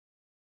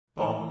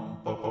Nerds,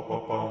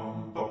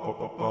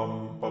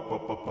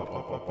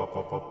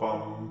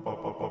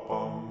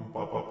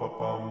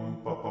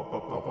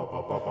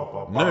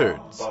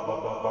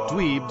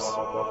 dweebs,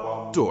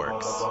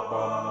 dorks.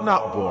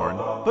 Not born,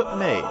 but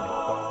made.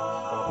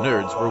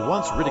 Nerds were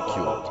once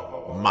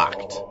ridiculed,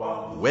 mocked,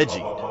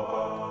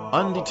 wedgied.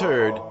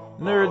 Undeterred,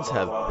 nerds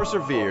have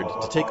persevered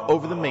to take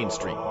over the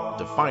mainstream,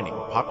 defining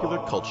popular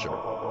culture.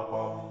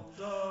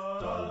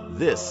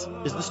 This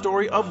is the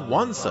story of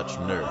one such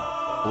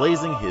nerd,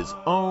 blazing his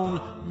own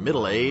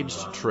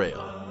middle-aged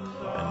trail.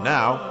 And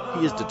now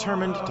he is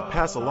determined to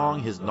pass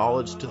along his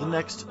knowledge to the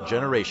next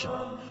generation.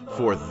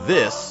 For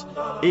this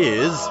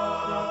is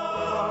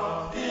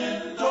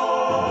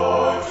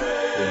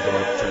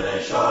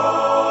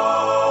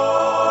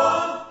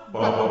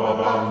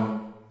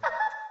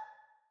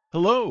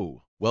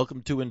Hello!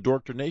 Welcome to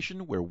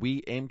Indoctrination, where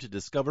we aim to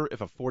discover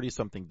if a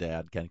 40-something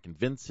dad can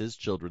convince his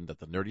children that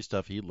the nerdy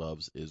stuff he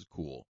loves is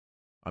cool.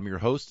 I'm your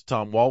host,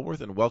 Tom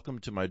Walworth, and welcome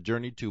to my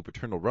journey to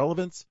paternal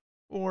relevance,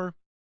 or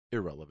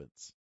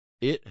irrelevance.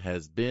 It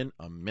has been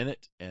a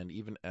minute, and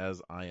even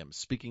as I am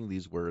speaking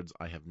these words,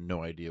 I have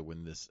no idea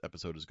when this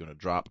episode is going to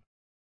drop.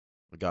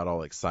 I got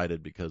all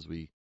excited because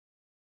we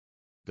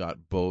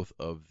got both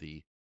of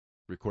the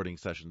recording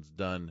sessions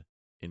done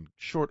in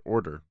short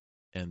order,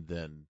 and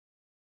then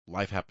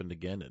life happened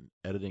again and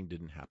editing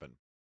didn't happen.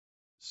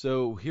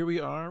 So here we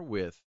are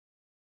with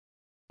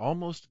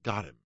Almost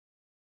Got Him.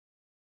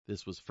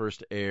 This was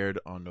first aired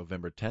on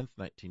November 10th,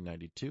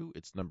 1992.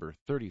 It's number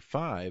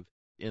 35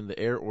 in the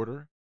air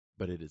order,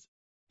 but it is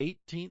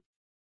 18th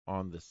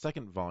on the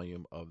second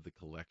volume of the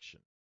collection.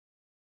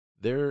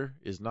 There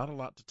is not a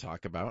lot to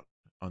talk about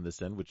on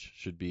this end, which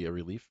should be a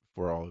relief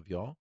for all of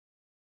y'all,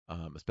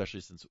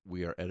 especially since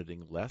we are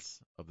editing less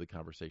of the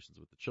conversations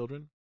with the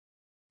children.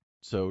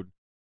 So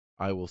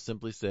I will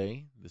simply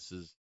say this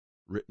is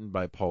written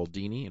by Paul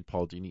Dini, and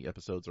Paul Dini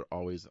episodes are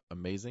always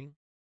amazing.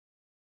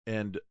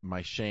 And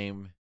my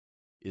shame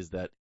is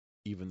that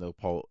even though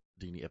Paul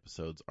Dini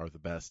episodes are the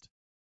best,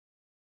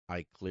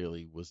 I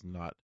clearly was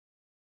not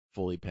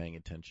fully paying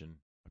attention.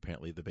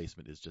 Apparently the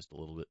basement is just a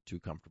little bit too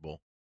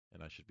comfortable,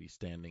 and I should be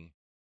standing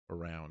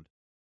around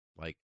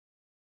like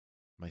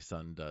my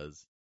son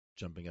does,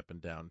 jumping up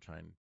and down,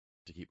 trying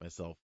to keep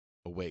myself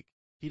awake.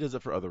 He does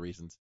it for other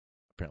reasons.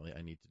 Apparently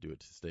I need to do it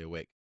to stay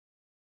awake.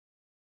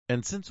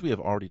 And since we have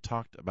already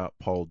talked about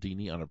Paul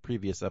Dini on a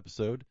previous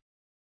episode,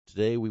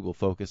 today we will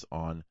focus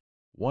on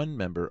one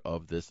member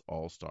of this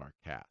all-star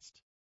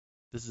cast.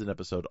 This is an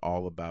episode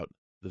all about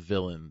the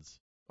villains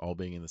all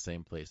being in the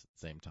same place at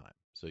the same time.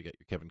 So you got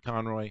your Kevin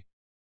Conroy,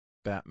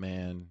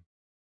 Batman,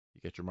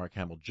 you got your Mark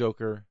Hamill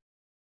Joker,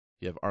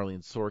 you have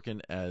Arlene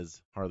Sorkin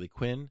as Harley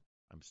Quinn.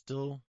 I'm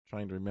still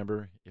trying to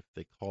remember if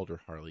they called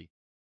her Harley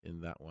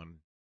in that one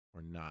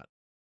or not.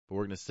 But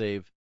we're going to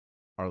save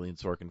Arlene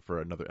Sorkin for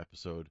another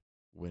episode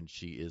when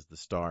she is the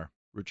star.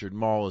 Richard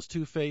Mall as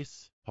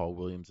Two-Face, Paul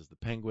Williams as the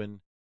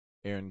Penguin,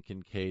 Aaron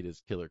Kincaid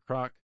as Killer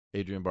Croc,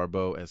 Adrienne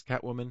Barbeau as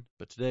Catwoman,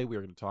 but today we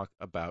are going to talk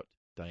about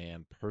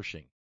Diane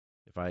Pershing.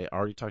 If I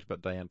already talked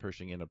about Diane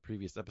Pershing in a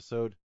previous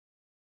episode,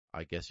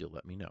 I guess you'll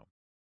let me know.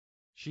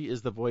 She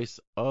is the voice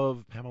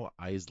of Pamela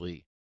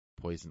Isley,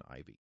 Poison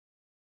Ivy.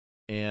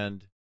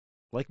 And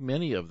like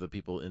many of the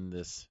people in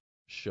this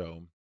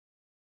show,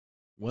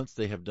 once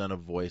they have done a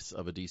voice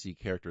of a DC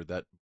character,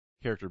 that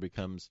character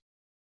comes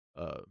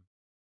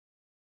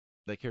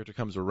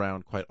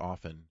around quite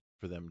often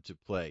for them to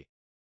play.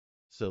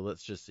 So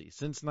let's just see.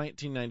 Since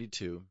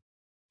 1992,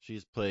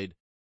 she's played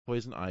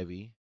Poison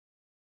Ivy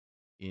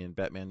in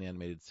Batman the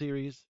Animated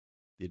Series,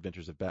 The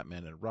Adventures of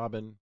Batman and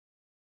Robin,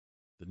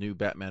 The New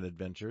Batman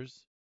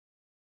Adventures,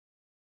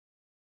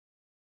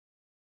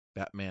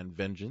 Batman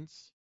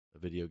Vengeance, a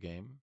video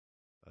game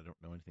I don't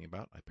know anything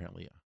about.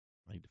 Apparently,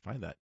 I need to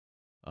find that.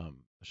 A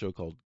show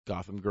called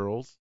Gotham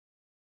Girls,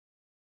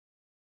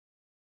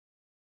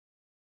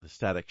 the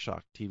Static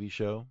Shock TV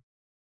show,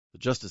 the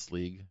Justice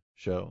League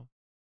show,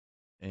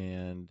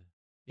 and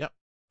yep,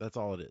 that's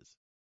all it is.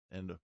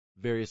 And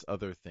various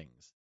other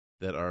things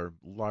that are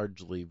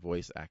largely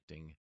voice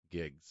acting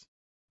gigs.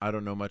 I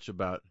don't know much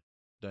about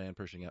Diane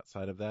Pershing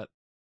outside of that.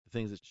 The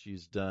things that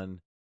she's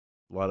done,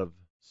 a lot of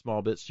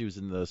small bits. She was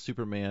in the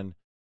Superman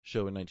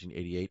show in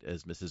 1988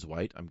 as Mrs.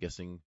 White. I'm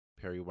guessing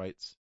Perry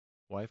White's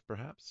wife,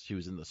 perhaps. She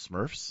was in the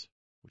Smurfs,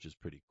 which is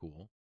pretty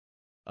cool.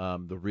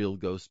 The Real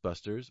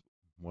Ghostbusters,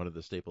 one of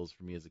the staples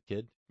for me as a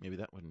kid. Maybe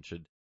that one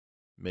should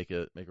make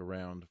a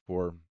round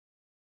for.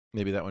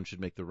 Maybe that one should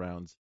make the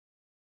rounds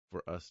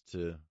for us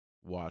to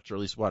watch, or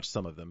at least watch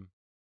some of them.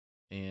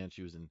 And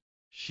she was in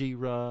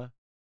She-Ra,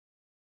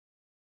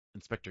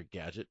 Inspector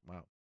Gadget.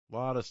 Wow, a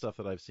lot of stuff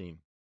that I've seen.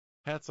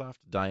 Hats off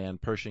to Diane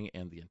Pershing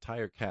and the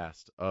entire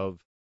cast of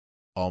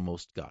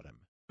Almost Got Him.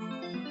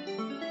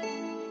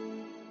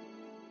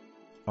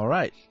 All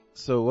right,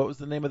 so what was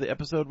the name of the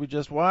episode we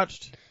just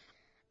watched?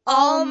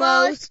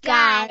 Almost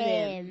Got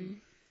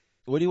Him.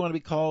 What do you want to be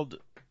called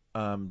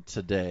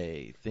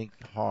today? Think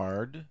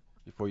hard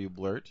before you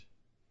blurt.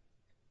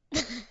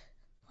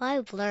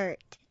 Why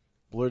blurt?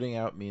 Blurting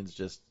out means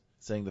just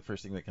saying the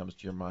first thing that comes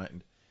to your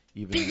mind,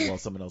 even while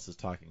someone else is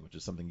talking, which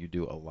is something you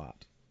do a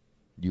lot.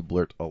 You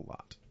blurt a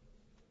lot.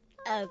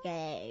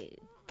 Okay,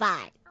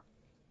 fine.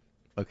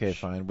 Okay,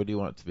 fine. What do you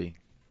want it to be?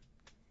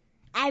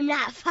 I'm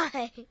not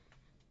fine.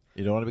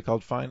 You don't want to be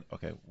called fine?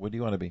 Okay, what do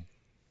you want to be?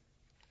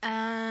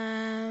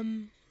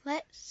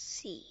 Let's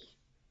see.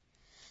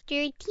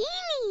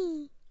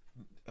 Drutini.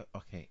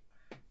 Okay.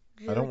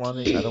 I don't want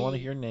to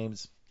hear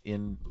names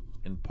in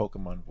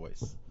Pokemon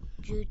voice.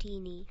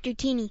 Drutini.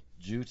 Drutini.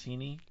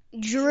 Jutini?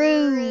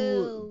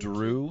 Drew.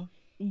 Drew?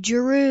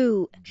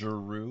 Drew.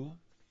 Drew?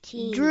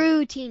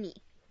 Drutini.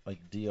 Like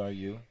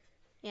D-R-U?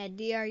 Yeah,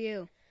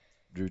 DRU.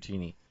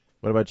 Drutini.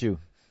 What about you?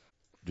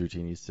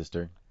 Drutini's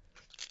sister.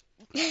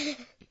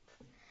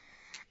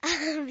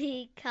 I'll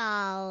be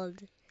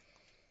called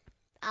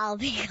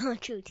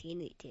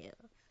Drutini too.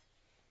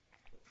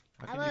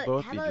 How can you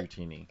both be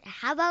Drutini?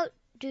 How about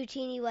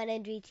Drutini 1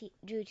 and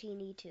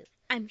Drutini 2?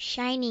 I'm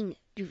Shining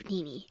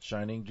Drutini.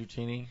 Shining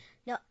Drutini?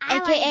 No, I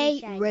want to be AKA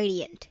shiny.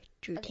 Radiant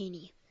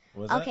Drutini.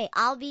 What was that? Okay,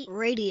 I'll be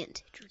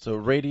Radiant Drutini. So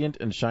Radiant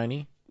and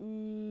Shiny?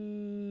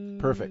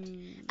 Perfect.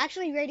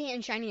 Actually, Radiant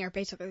and Shiny are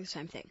basically the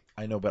same thing.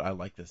 I know, but I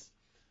like this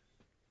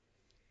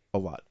a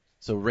lot.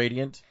 So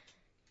Radiant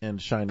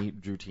and Shiny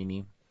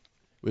Drutini,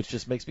 which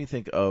just makes me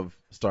think of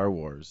Star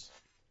Wars.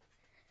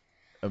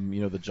 You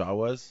know the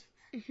Jawas?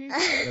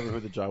 Remember who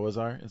the Jawas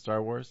are in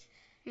Star Wars?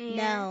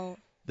 No.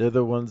 They're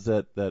the ones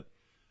that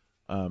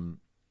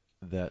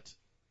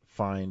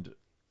find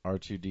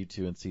R2D2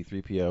 and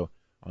C3PO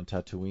on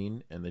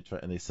Tatooine, and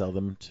they sell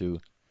them to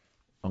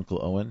Uncle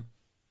Owen.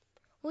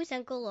 Who's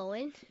Uncle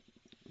Owen?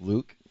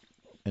 Luke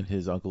and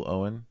his Uncle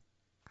Owen.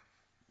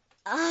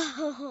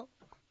 Oh.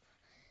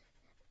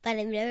 But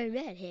I've never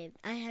met him.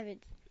 I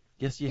haven't.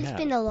 Yes, you have. It's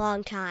been a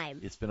long time.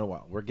 It's been a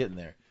while. We're getting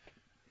there.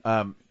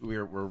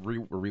 We're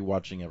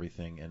rewatching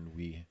everything, and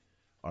we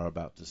are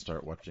about to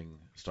start watching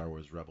Star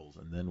Wars Rebels,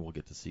 and then we'll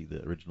get to see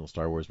the original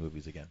Star Wars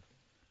movies again.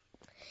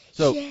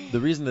 So the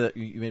reason that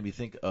you made me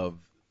think of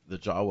the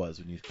Jawas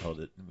when you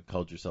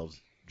called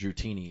yourselves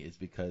Drutini is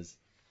because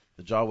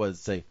the Jawas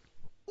say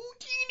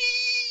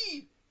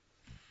Utini!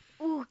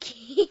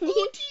 Utini.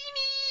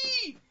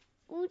 Utini!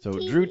 So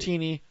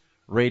Drutini,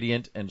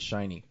 Radiant, and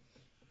Shiny.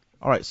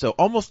 All right, so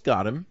almost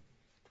got him.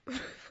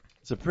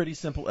 It's a pretty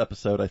simple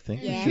episode, I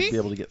think. Yes. You should be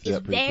able to get through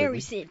that pretty quickly. Very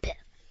simple.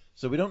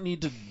 So we don't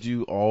need to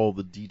do all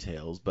the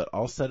details, but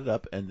I'll set it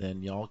up, and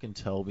then y'all can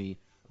tell me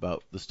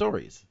about the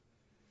stories.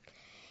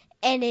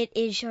 And it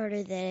is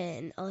shorter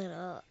than a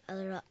little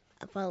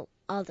about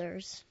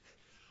others.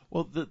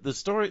 Well, the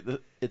story,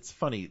 it's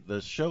funny.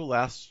 The show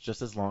lasts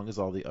just as long as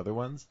all the other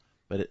ones,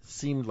 but it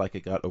seemed like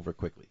it got over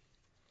quickly.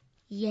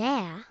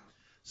 Yeah.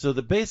 So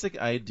the basic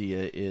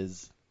idea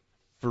is,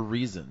 for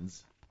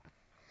reasons.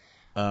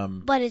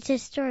 But it's a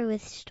story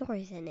with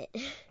stories in it.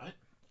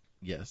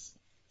 Yes.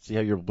 See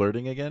how you're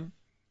blurting again?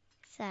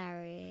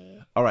 Sorry.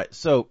 All right.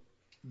 So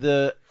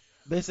the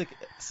basic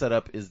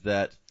setup is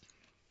that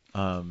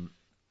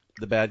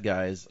the bad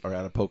guys are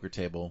at a poker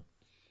table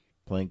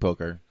playing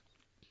poker,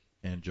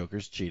 and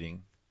Joker's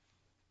cheating.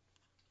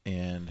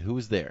 And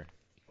who's there?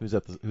 Who's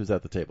at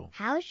the table?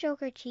 How is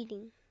Joker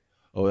cheating?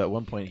 Oh, at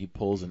one point he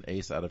pulls an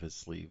ace out of his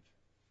sleeve,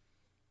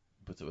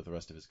 puts it with the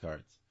rest of his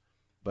cards.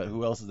 But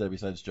who else is there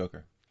besides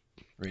Joker?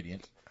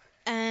 Radiant.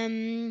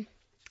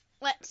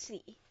 Let's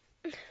see.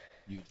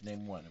 You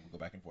name one, and we'll go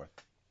back and forth.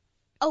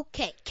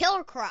 Okay,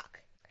 Killer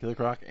Croc. Killer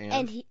Croc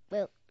and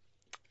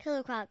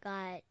Killer Croc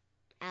got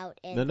out,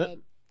 and No.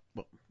 then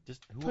Well,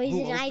 just who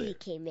Poison else Ivy there?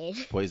 came in.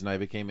 Poison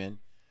Ivy came in.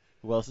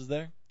 Who else is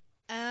there?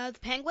 The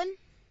Penguin.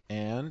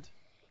 And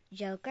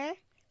Joker.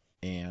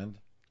 and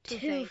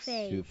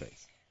Two-Face.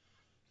 Two-Face.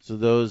 So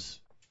those,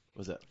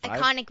 was that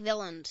 5? Iconic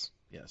villains.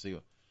 Yeah, so you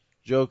go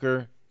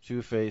Joker,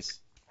 Two-Face,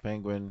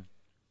 Penguin,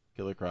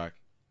 Killer Croc,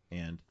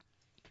 and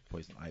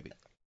Poison Ivy.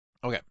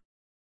 Okay.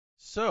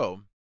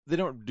 So, they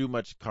don't do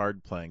much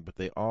card playing, but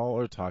they all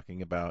are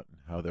talking about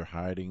how they're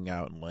hiding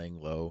out and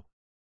laying low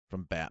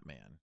from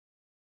Batman.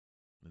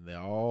 And they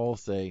all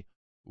say,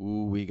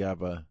 ooh, we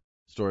got a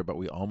story about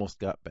we almost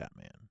got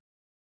Batman.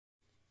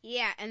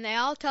 Yeah, and they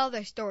all tell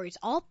their stories.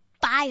 All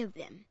 5 of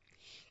them.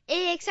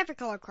 Except for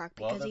Killer Croc,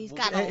 because he's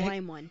got a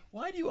lame one.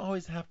 Why do you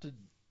always have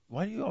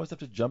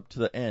to jump to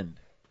the end?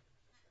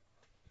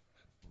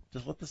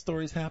 Just let the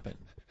stories happen.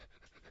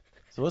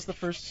 So what's the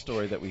first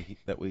story that we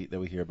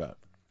hear about?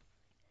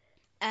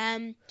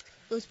 It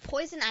was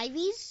Poison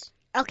Ivy's.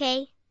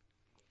 Okay.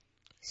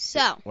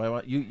 So. Why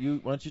don't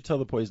you tell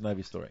the Poison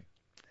Ivy story?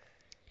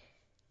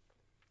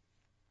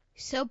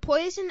 So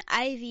Poison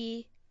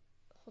Ivy.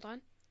 Hold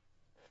on.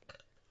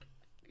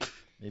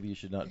 Maybe you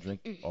should not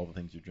drink all the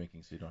things you're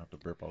drinking, so you don't have to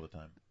burp all the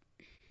time.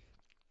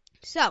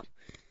 So,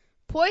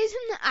 Poison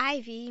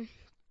Ivy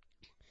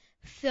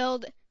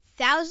filled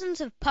thousands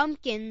of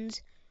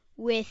pumpkins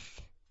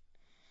with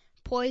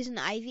poison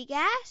ivy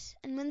gas,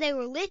 and when they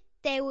were lit,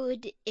 they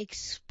would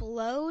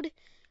explode,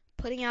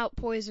 putting out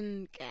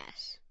poison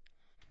gas.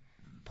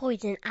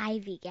 Poison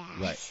Ivy gas.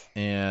 Right.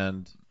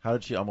 And how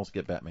did she almost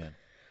get Batman?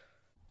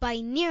 by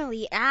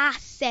nearly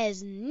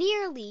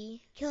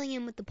killing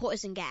him with the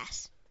poison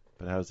gas.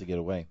 But how does he get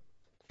away?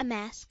 A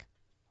mask.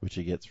 Which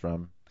he gets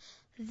from?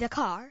 The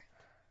car.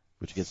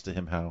 Which gets to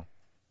him how?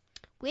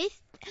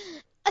 With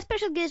a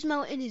special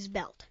gizmo in his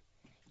belt.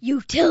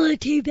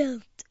 Utility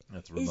belt.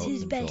 That's remote is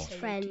his control. best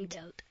friend.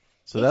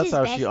 So It's that's his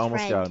how best she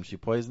almost friend. got him. She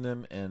poisoned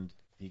him, and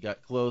he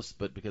got close,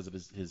 but because of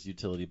his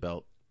utility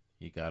belt,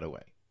 he got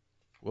away.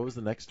 What was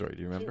the next story?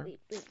 Do you remember? Wait.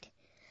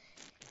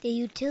 The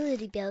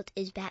utility belt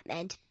is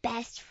Batman's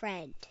best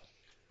friend.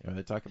 Yeah,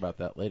 they talk about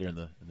that later in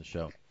the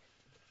show.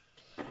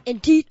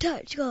 And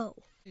T-Touch, go.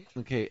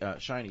 Okay,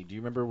 Shiny, do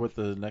you remember what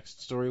the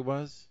next story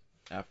was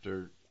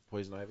after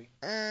Poison Ivy?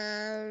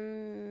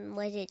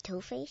 Was it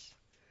Two-Face?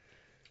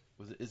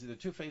 Is it a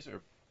Two-Face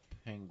or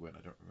Penguin?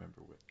 I don't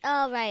remember what.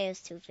 Oh, right, it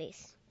was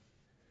Two-Face.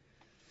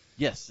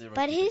 Yes.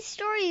 But his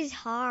story is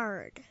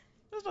hard.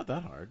 It's not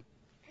that hard.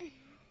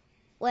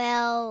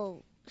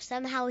 Well,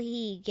 somehow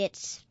he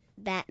gets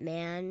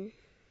Batman.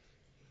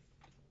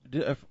 I'm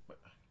trying to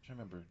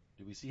remember.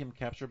 Did we see him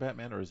capture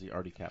Batman, or is he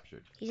already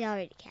captured? He's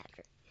already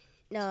captured.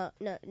 No.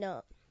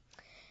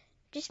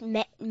 Just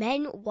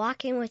men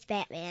walking with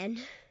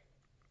Batman.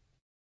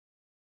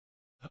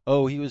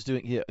 Oh, he was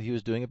doing a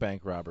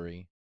bank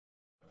robbery.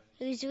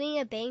 He was doing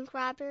a bank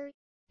robbery.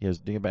 He was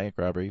doing a bank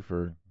robbery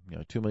for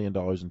 $2 million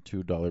in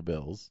 $2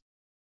 bills,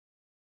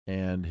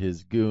 and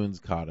his goons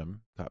caught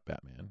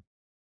Batman.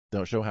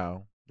 Don't show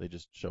how. They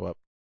just show up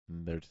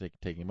and they're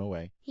taking him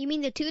away. You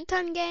mean the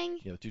 2-ton gang?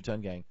 Yeah, the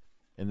 2-ton gang.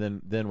 And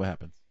then what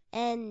happens?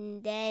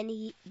 And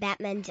then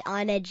Batman's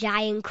on a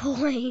giant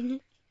coin.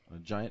 A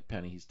giant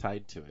penny. He's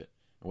tied to it.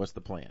 And what's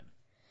the plan?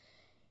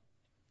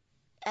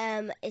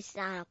 It's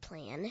not a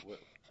plan.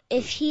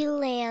 If he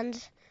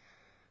lands.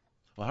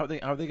 Well, how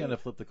are they going to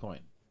flip the coin?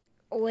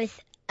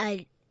 With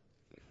a,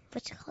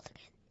 what's it called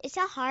again? It's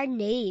a hard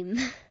name.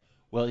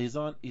 Well, he's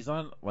on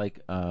like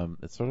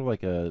it's sort of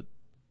like a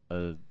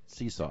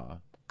seesaw.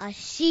 A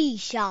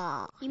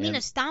seesaw. You mean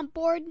a stomp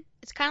board?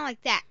 It's kind of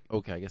like that.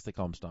 Okay, I guess they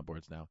call them stomp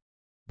boards now.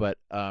 But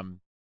on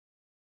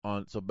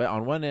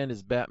one end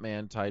is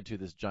Batman tied to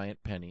this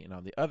giant penny, and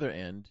on the other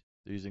end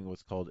they're using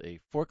what's called a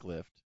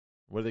forklift.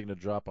 What are they going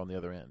to drop on the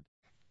other end?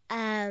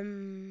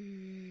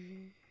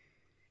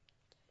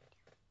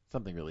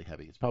 Something really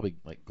heavy. It's probably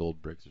like gold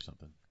bricks or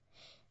something.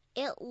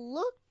 It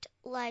looked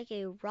like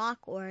a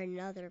rock or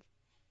another,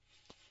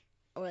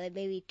 or like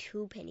maybe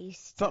 2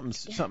 pennies.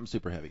 Something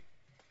super heavy,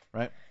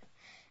 right?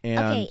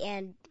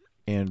 And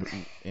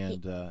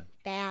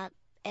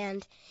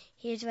and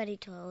here's what he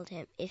told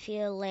him: if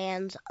he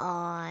lands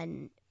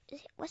on,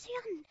 was he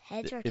on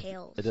heads or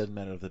tails? It doesn't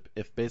matter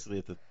if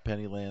the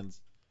penny lands,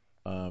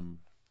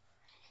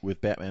 with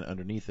Batman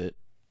underneath it,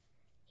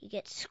 he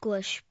gets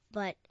squished.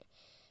 But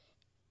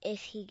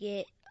if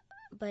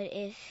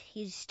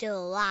he's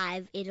still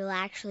alive, it'll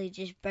actually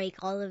just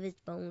break all of his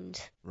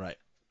bones. Right.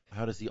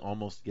 How does he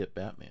almost get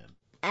Batman?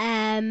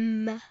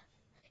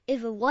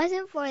 If it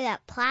wasn't for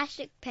that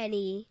plastic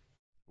penny.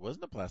 It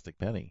wasn't a plastic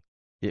penny.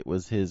 It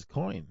was his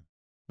coin.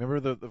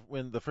 Remember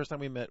when the first time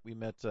we met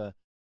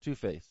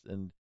Two-Face,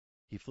 and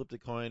he flipped a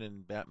coin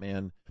and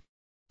Batman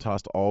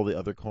tossed all the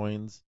other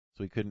coins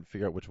so he couldn't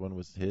figure out which one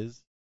was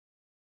his?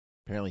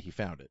 Apparently he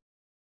found it.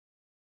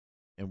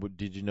 And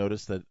did you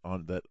notice that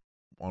on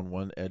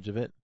one edge of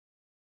it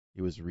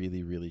was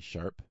really, really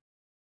sharp?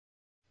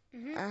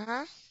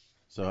 Uh-huh.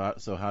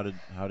 So how did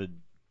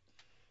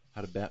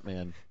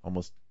Batman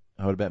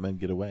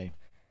get away?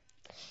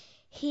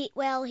 He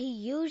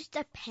used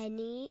the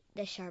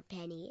sharp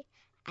penny.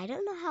 I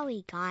don't know how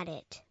he got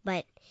it,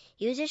 but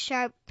he used the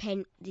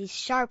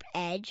sharp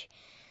edge,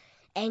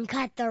 and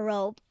cut the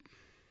rope.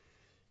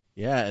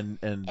 Yeah, and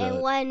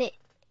when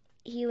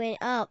he went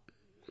up,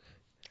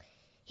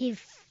 he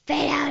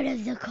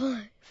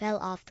fell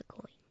off the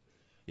coin.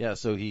 Yeah,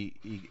 so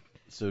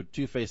so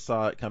Two-Face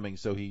saw it coming,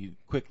 so he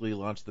quickly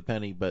launched the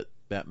penny, but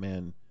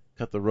Batman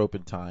cut the rope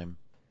in time,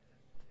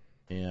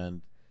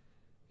 and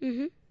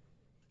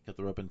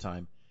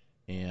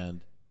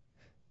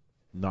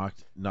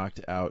knocked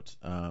out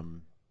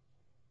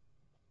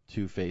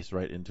Two-Face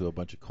right into a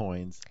bunch of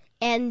coins.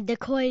 And the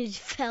coins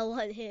fell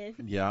on him.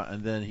 Yeah,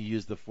 and then he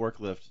used the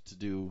forklift to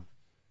do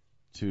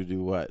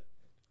what?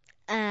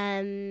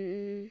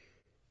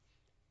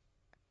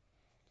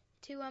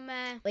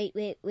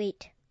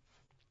 Wait.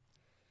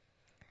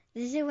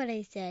 This is what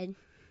I said.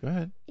 Go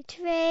ahead. It's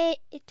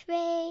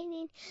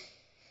raining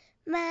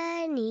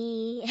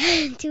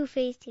money.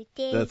 Two-Face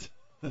today. That's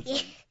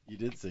you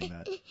did sing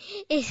that.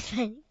 It's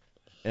funny.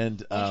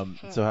 And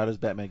so how does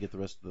Batman get the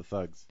rest of the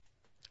thugs?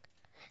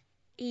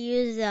 He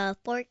uses a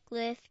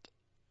forklift,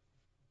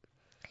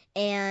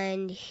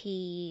 and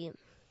he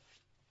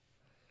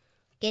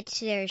gets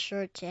their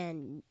shirts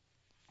and.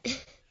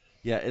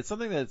 Yeah, it's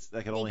something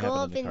that can only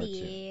happen in the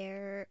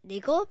cartoon. They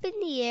go up in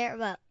the air,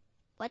 but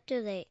what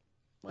do they?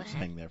 They'll just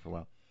hang there for a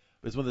while.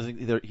 But it's one of the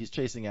things. He's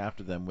chasing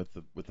after them with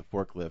the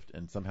forklift,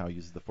 and somehow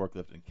uses the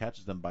forklift and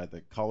catches them by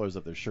the collars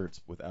of their shirts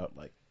without,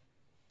 like,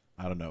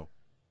 I don't know,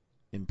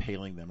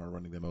 impaling them or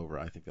running them over.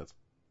 I think that's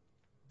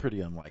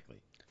pretty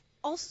unlikely.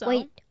 Also,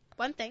 wait.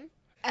 one thing.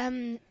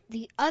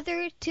 The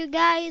other two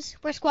guys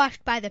were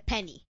squashed by the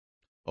penny.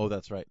 Oh,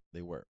 that's right.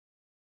 They were.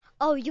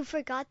 Oh, you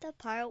forgot the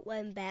part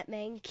when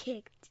Batman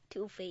kicked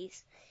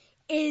Two-Face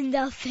in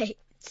the face.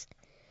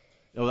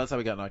 Oh, that's how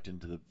we got knocked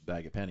into the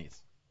bag of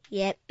pennies.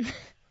 Yep.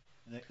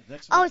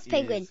 Next one It's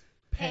Penguin. is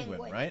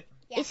Penguin, right?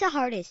 Yeah. It's the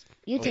hardest.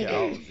 You take yeah,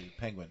 it. let's see.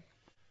 Penguin.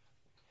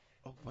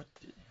 Oh, what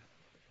did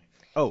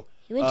happen? Oh,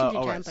 He went to the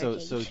all right. jumper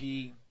So cage.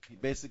 he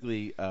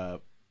basically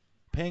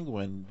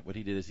Penguin. What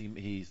he did is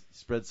he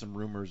spread some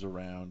rumors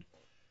around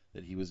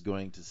that he was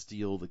going to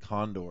steal the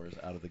condors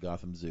out of the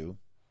Gotham Zoo,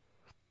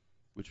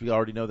 which we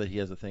already know that he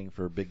has a thing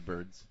for big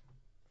birds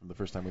from the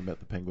first time we met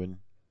the Penguin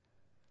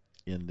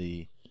in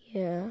the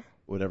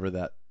whatever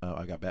that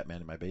I got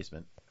Batman in my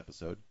basement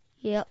episode.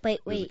 Yeah, There's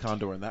wait. a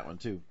condor in that one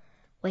too.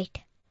 Wait.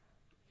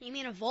 You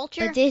mean a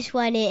vulture? But this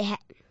one,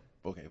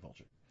 Okay,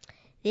 vulture.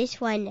 this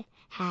one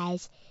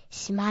has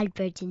small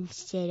birds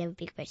instead of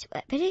big birds.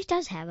 But it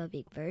does have a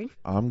big bird.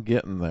 I'm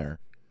getting there.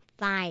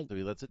 Fine. So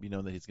he lets it be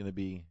known that he's going to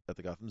be at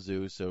the Gotham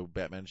Zoo. So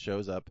Batman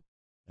shows up,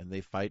 and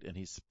they fight, and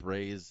he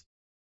sprays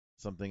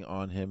something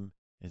on him.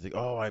 And he's like,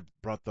 "Oh, I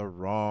brought the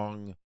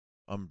wrong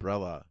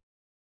umbrella,"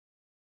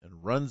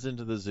 and runs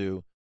into the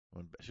zoo.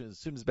 As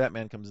soon as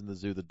Batman comes in the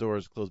zoo, the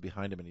doors close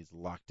behind him, and he's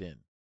locked in.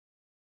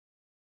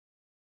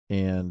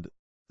 And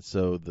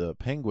so the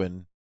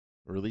Penguin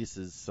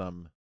releases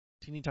some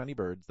teeny tiny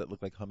birds that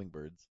look like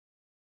hummingbirds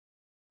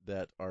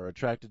that are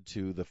attracted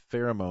to the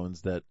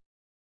pheromones that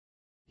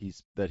he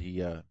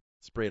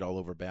sprayed all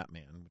over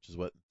Batman, which is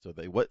what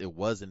it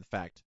was in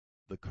fact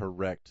the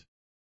correct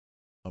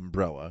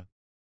umbrella.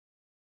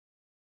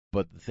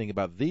 But the thing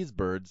about these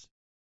birds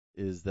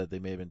is that they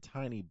may have been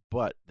tiny,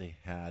 but they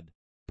had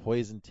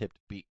poison-tipped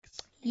beaks.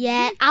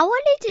 Yeah, I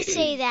wanted to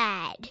say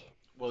that.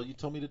 Well, you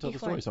told me to tell the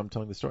story, so I'm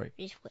telling the story.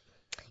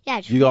 Yeah,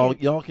 it's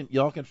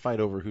y'all can fight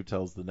over who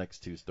tells the next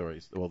two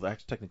stories. Well,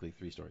 actually, technically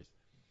 3 stories.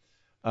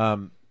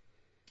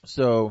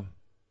 So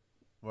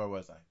where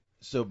was I?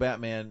 So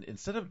Batman,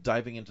 instead of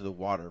diving into the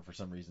water for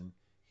some reason,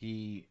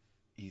 he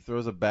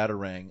throws a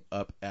batarang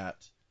up at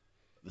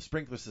the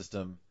sprinkler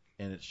system,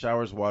 and it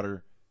showers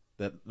water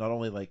that not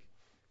only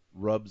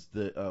rubs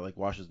the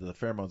washes the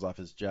pheromones off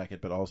his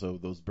jacket, but also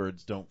those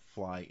birds don't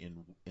fly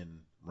in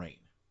rain.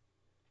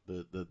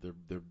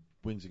 Their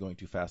wings are going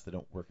too fast; they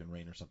don't work in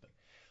rain or something.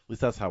 At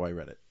least that's how I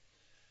read it.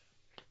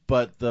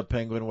 But the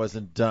Penguin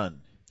wasn't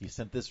done. He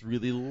sent this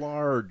really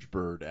large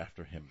bird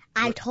after him.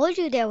 I told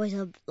you there was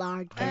a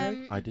large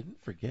bird. I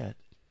didn't forget.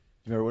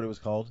 Do you remember what it was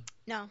called?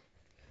 No.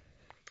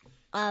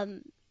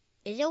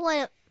 Is it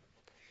one?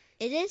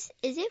 Is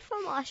it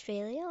from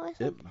Australia or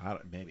something?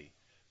 Maybe.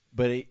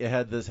 But it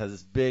has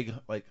this big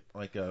like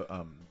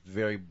a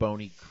very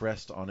bony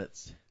crest on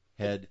its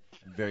head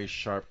and very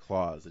sharp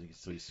claws, and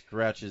so he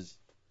scratches.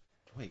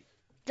 Wait.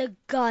 The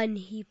gun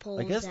he pulls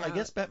out. I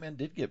guess Batman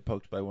did get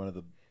poked by one of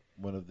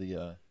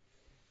the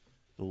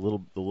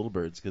little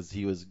birds, because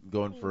he was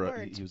going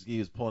for he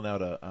was pulling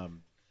out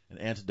an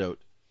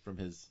antidote from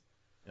his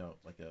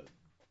like a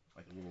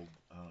little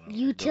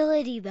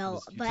utility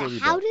belt. But utility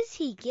how belt. does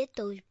he get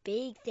those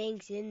big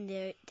things in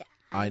there?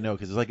 I know,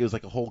 because it was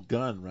like a whole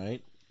gun,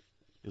 right?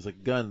 It was like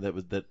a gun that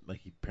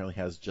he apparently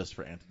has just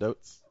for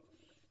antidotes.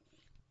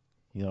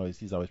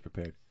 He's always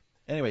prepared.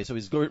 Anyway, so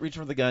he's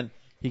reaching for the gun.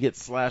 He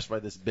gets slashed by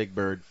this big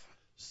bird.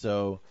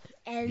 So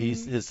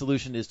his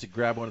solution is to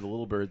grab one of the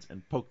little birds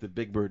and poke the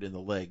big bird in the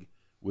leg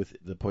with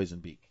the poison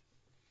beak.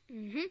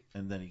 Mm-hmm.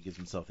 And then he gives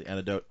himself the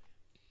antidote.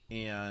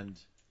 And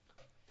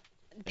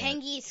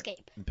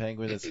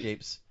Penguin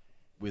escapes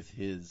with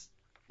his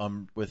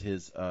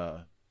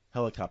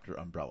helicopter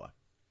umbrella.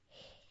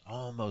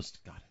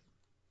 Almost got it.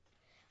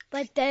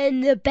 But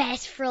then the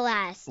best for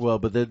last. Well,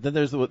 but then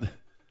there's who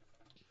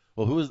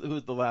was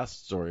the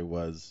last story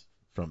was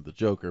from the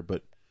Joker,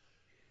 but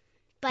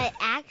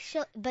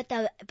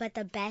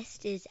the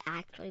best is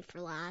actually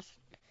for last.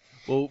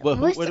 Well,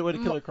 what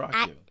did Killer Croc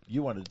do?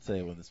 You wanted to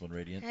say on this one,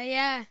 Radiant.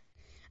 Yeah.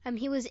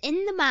 He was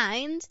in the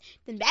mines.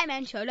 Then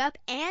Batman showed up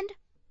and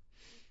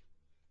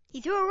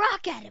he threw a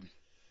rock at him.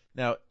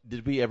 Now,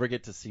 did we ever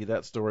get to see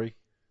that story?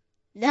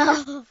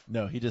 No.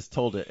 No, he just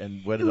told it.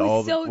 And what did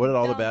all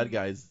the bad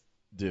guys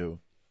do?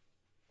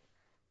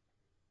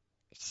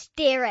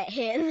 Stare at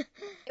him.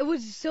 It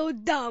was so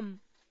dumb.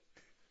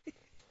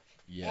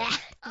 Yeah.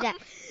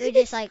 They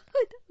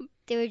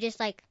were just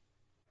like.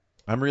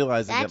 I'm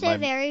realizing that's a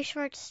very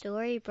short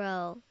story,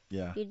 bro.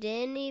 Yeah. You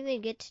didn't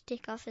even get to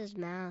take off his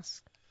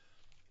mask.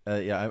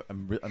 Yeah,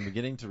 I'm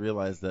beginning to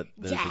realize that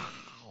there's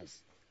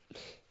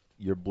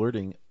you're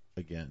blurting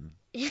again.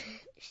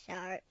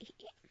 Sorry.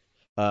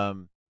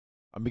 I'm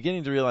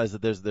beginning to realize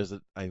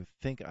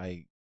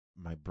that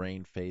my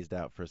brain phased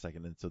out for a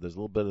second, and so there's a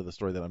little bit of the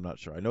story that I'm not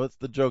sure. I know it's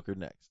the Joker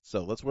next,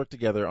 so let's work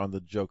together on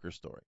the Joker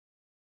story.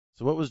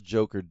 So what was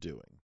Joker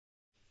doing?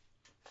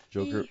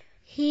 Joker.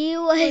 He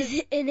was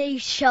in a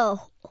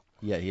show.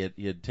 Yeah, he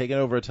had taken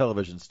over a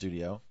television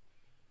studio,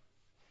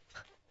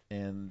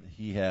 and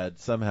he had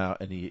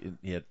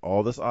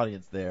all this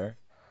audience there.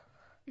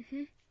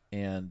 Mm-hmm.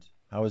 And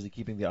how was he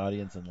keeping the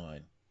audience in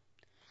line?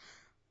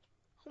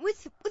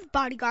 with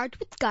bodyguards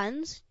with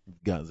guns.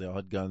 Guns. They all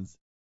had guns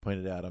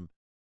pointed at him.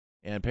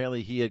 And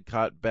apparently he had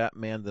caught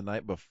Batman the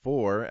night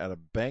before at a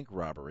bank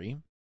robbery.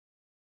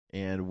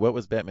 And what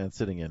was Batman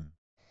sitting in?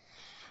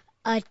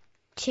 A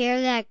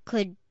chair that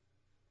could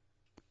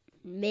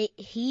make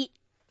heat.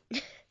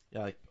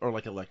 Yeah,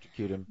 like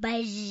electrocute him.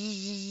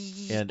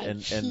 Buzz And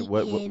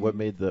what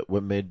made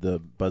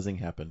the buzzing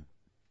happen?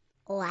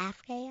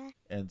 Laugh gas.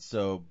 And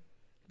so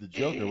the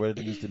Joker, what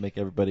did he use to make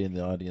everybody in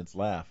the audience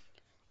laugh?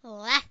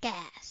 Laugh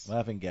gas.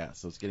 Laughing gas.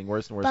 So it's getting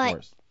worse and worse and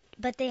worse.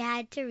 But they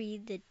had to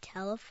read the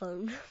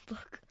telephone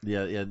book.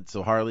 Yeah. And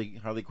so Harley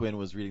Quinn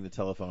was reading the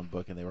telephone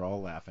book, and they were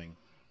all laughing.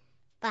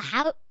 But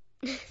how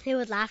they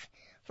would laugh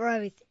for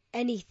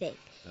anything.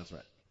 That's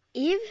right.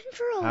 Even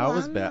for a How long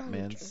was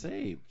Batman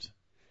saved?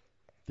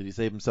 Did he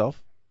save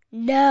himself?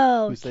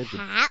 No, Who saved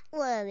him?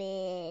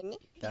 Catwoman.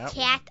 The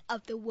cat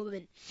of the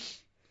woman.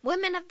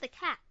 Women of the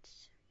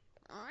cats.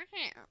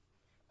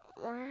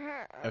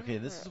 Okay,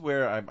 this is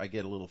where I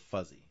get a little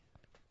fuzzy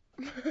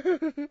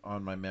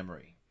on my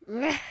memory.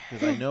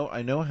 Because I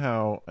know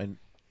how I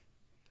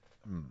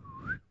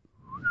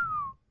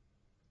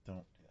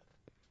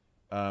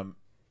don't.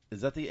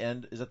 Is that the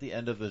end? Is that the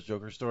end of the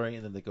Joker story,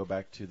 and then they go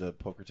back to the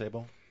poker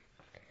table?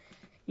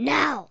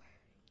 No.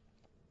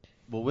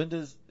 Well,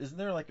 isn't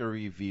there like a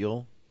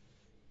reveal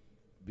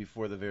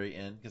before the very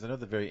end? Because I know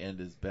the very end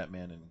is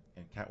Batman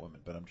and Catwoman,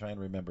 but I'm trying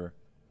to remember.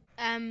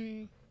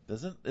 No,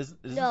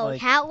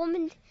 like...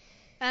 Catwoman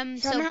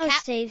somehow so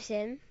saves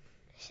him.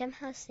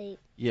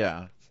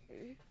 Yeah.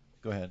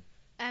 Go ahead.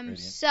 Radiant.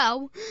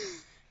 So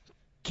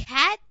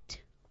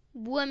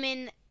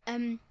Catwoman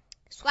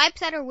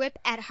swipes at her whip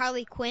at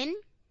Harley Quinn,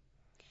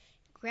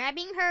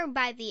 grabbing her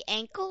by the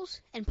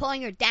ankles and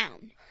pulling her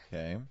down.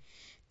 Okay.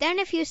 Then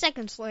a few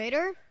seconds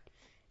later,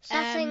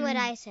 Stop saying what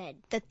I said.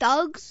 the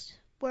thugs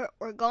were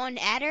going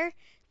at her.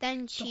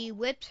 Then she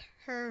whips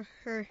her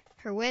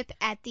whip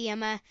at the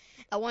at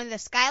one of the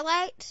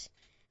skylights,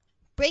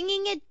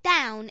 bringing it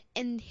down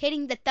and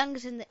hitting the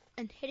thugs in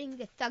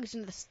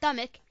the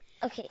stomach.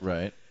 Okay.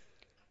 Right.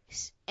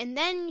 And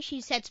then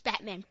she sets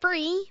Batman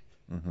free.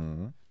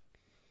 Mm-hmm.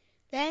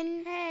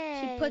 Then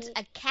she puts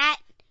a cat.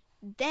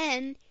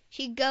 Then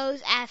she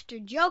goes after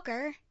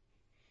Joker.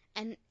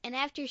 And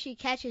after she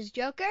catches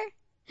Joker,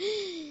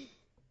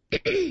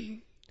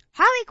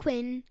 Harley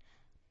Quinn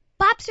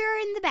bops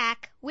her in the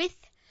back with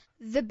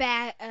the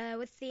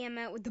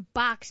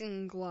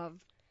boxing glove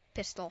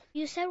pistol.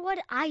 You said what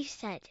I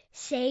said.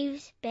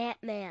 Saves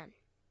Batman.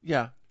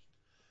 Yeah.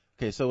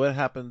 Okay, so what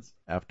happens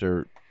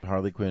after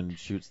Harley Quinn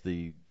shoots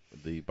the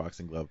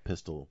boxing glove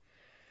pistol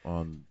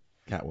on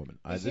Catwoman?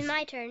 This is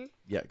my turn.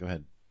 Yeah, go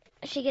ahead.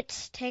 She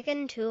gets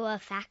taken to a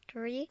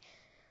factory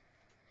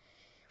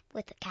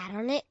with a cat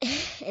on it,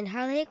 and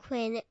Harley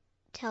Quinn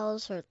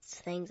tells her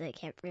things. I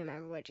can't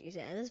remember what she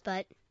says,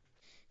 but...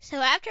 So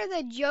after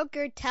the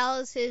Joker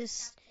tells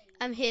his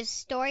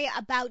story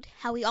about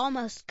how he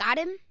almost got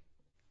him...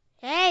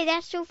 Hey,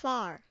 that's too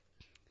far.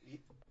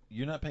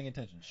 You're not paying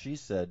attention. She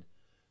said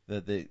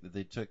that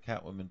they took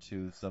Catwoman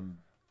to some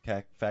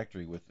cat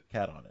factory with a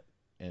cat on it,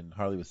 and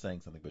Harley was saying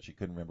something, but she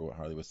couldn't remember what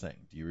Harley was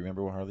saying. Do you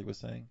remember what Harley was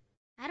saying?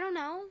 I don't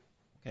know.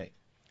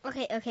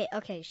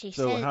 Okay. She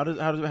so said... how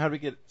do we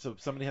get... So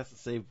somebody has to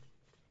save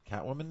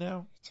Catwoman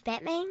now? So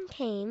Batman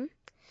came,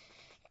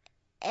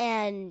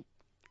 and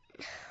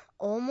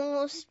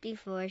almost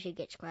before she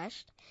gets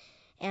crushed,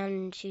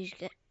 and he's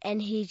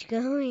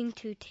going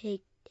to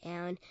take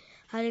down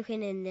Harley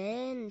Quinn and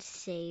then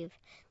save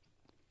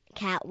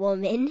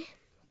Catwoman.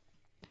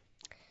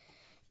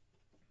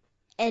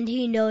 And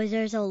he knows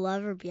there's a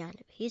lever behind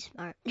him. He's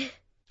smart. A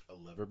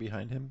lever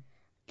behind him?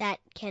 That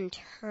can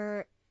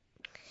turn...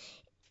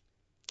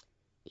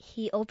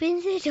 He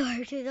opens the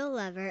door to the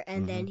lever,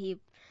 and then he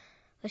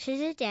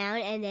pushes it down,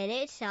 and then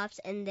it stops,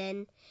 and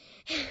then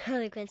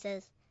Harley Quinn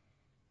says,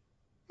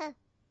 "Oh,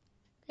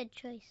 good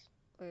choice."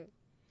 Or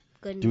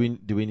good. Do we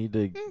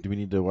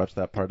need to watch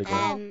that part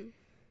again?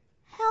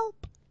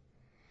 Help.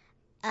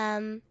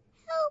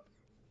 Help.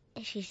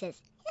 And she says,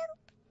 "Help."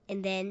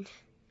 And then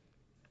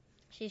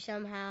they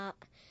somehow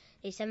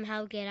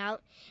get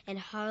out, and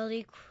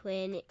Harley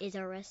Quinn is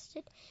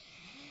arrested,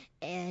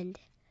 and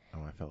Oh,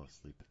 I fell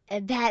asleep.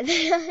 And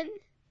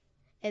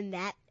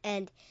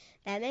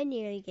Batman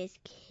nearly gets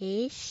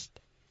kissed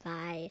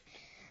by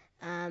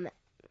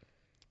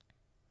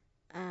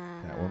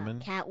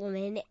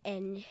Catwoman,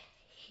 and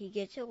he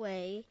gets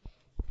away,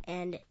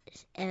 and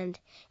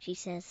she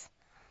says,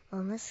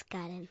 "Almost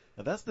got him."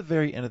 Now that's the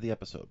very end of the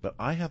episode, but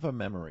I have a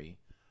memory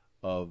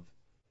of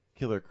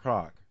Killer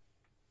Croc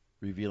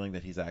revealing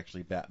that he's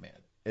actually Batman.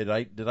 Did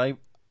I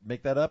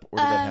make that up, or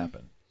did that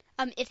happen?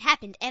 It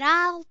happened, and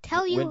I'll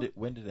tell you.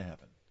 When did it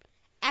happen?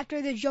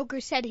 After the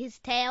Joker said his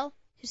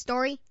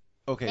story.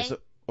 Okay,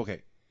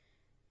 okay.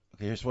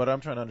 Here's what I'm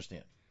trying to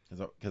understand,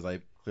 because I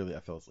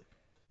fell asleep.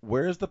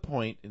 Where is the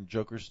point in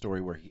Joker's story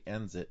where he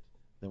ends it?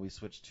 Then we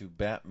switch to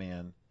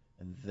Batman,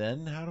 and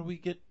then how do we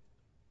get?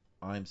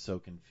 I'm so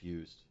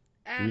confused.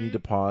 Do we need to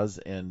pause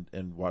and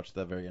watch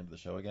the very end of the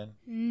show again?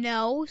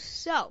 No.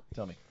 So.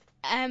 Tell me.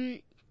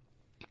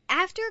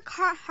 After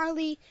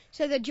Harley,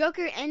 so the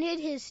Joker ended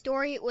his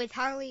story with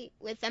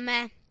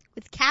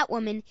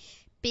Catwoman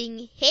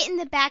being hit in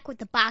the back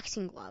with a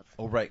boxing glove.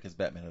 Oh, right, because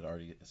Batman had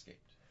already escaped.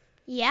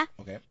 Yeah.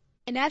 Okay.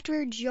 And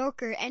after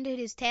Joker ended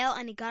his tale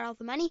and he got all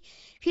the money,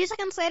 a few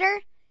seconds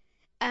later,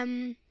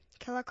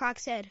 Killer Croc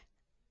said,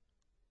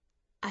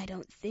 "I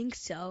don't think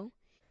so."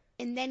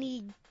 And then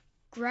he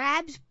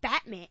grabs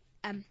Batman,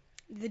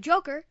 the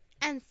Joker,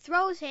 and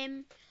throws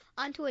him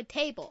onto a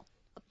table,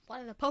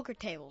 one of the poker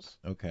tables.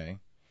 Okay.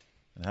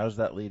 And how does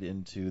that lead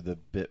into the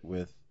bit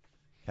with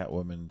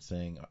Catwoman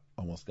saying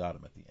almost got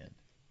him at the end?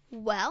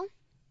 Well,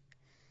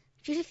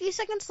 just a few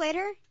seconds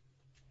later,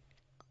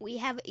 we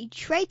have a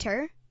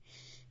traitor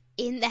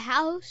in the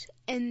house,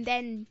 and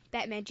then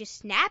Batman just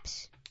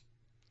snaps,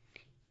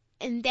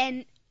 and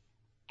then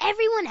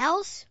everyone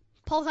else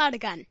pulls out a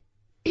gun.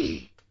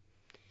 And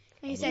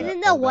he said,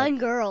 Isn't the one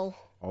girl?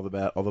 All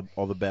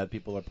the bad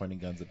people are pointing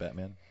guns at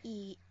Batman.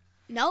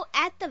 No,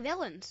 at the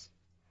villains.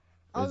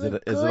 Is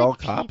it all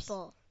cops?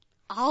 People.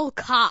 All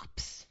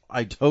cops.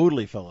 I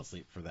totally fell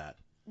asleep for that.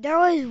 There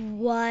was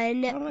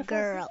one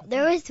girl.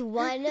 There was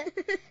one lady.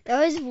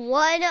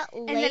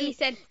 And then he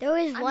said, there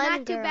was "I'm one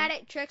not girl. too bad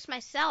at tricks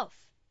myself."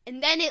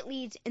 And then it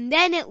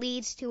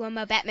leads to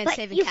a Batman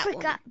saving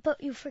Catwoman.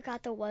 But you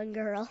forgot the one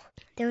girl.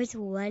 There was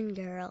one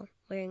girl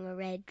wearing a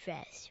red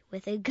dress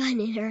with a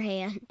gun in her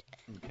hand.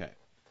 Okay.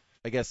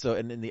 I guess so.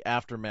 And in the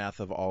aftermath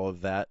of all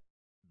of that,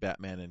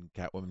 Batman and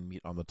Catwoman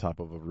meet on the top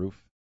of a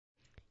roof.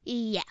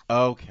 Yeah.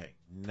 Okay,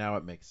 now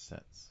it makes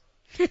sense.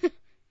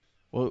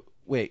 Well,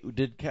 wait,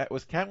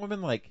 was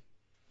Catwoman like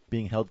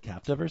being held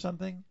captive or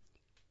something?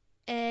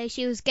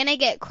 She was gonna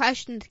get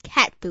crushed into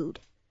cat food.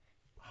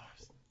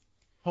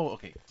 Oh,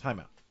 okay, time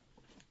out.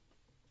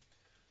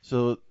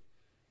 So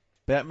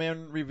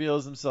Batman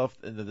reveals himself,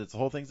 and this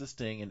whole thing's a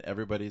sting, and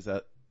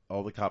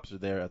all the cops are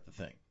there at the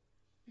thing.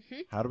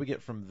 Mm-hmm. How do we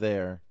get from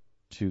there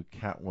to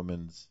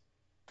Catwoman's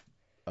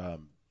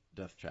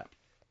death trap?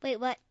 Wait,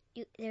 what?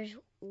 There's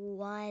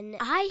one.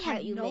 I have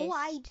part you no missed.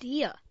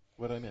 idea.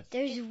 What did I miss?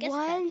 There's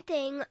one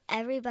thing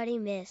everybody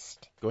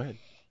missed. Go ahead.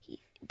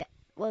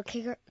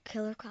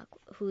 Killer Croc,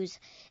 who's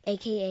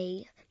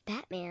AKA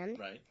Batman,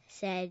 Right.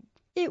 said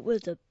it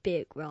was a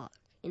big rock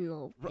in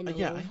the.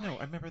 Yeah, I know.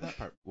 I remember that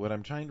part. What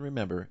I'm trying to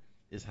remember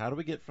is how do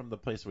we get from the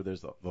place where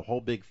there's the whole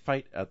big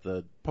fight at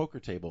the poker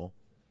table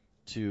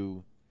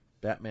to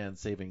Batman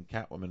saving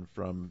Catwoman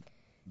from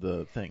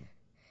the thing?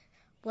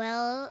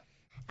 Well,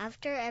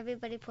 after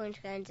everybody points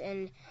guns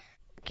and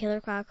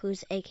Killer Croc,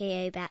 who's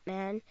AKA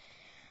Batman,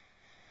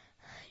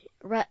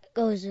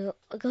 goes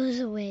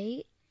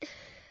away,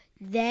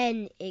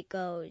 then it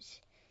goes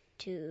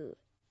to.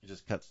 It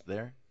just cuts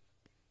there?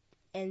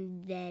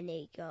 And then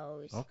it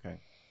goes. Okay.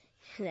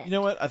 You know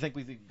what? I think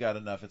we've got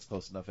enough. It's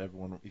close enough.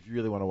 Everyone, if you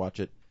really want to watch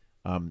it,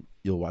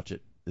 you'll watch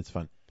it. It's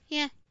fun.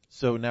 Yeah.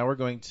 So now we're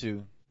going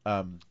to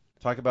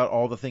talk about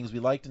all the things we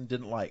liked and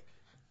didn't like.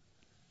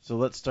 So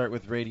let's start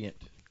with Radiant.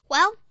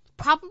 Well,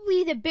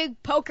 probably the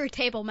big poker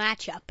table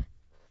matchup.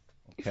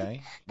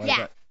 Okay.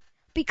 Yeah.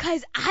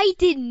 Because I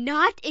did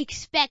not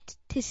expect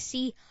to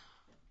see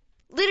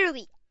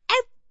literally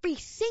every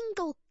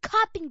single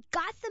cop in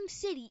Gotham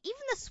City,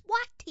 even the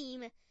SWAT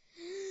team,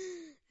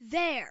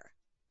 there.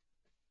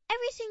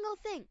 Every single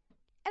thing.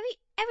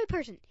 Every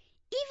person.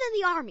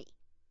 Even the army.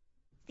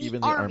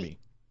 Even the army.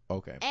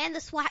 Okay. And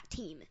the SWAT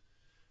team.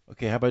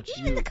 Okay, how about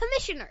Even the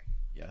commissioner.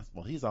 Yes,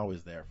 well, he's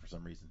always there for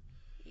some reason.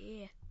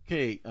 Yeah.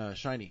 Okay,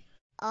 Shiny.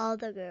 All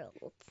the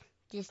girls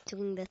just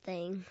doing the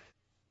thing.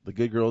 The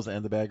good girls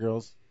and the bad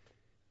girls?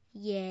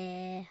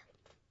 Yeah.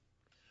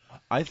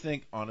 I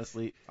think,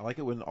 honestly, I like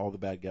it when all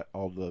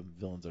the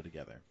villains are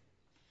together.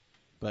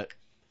 But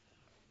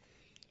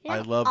I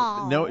love,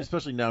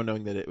 especially now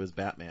knowing that it was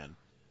Batman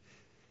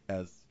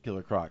as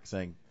Killer Croc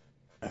saying,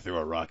 "I threw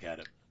a rock at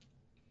him.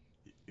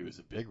 It was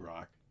a big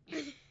rock."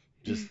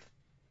 Just,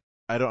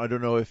 I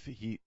don't know if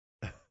he.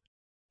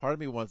 Part of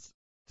me wants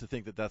to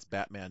think that that's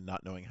Batman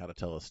not knowing how to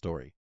tell a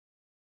story,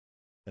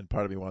 and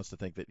part of me wants to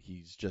think that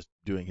he's just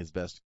doing his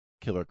best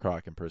Killer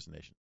Croc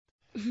impersonation.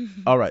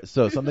 All right,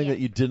 so something that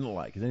you didn't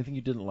like. Is there anything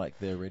you didn't like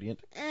there, Radiant?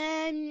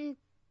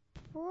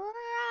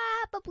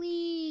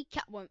 Probably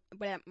Catwoman.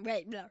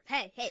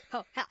 Hey,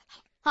 ho, ha,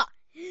 ha.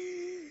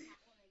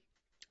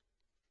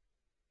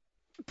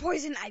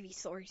 Poison Ivy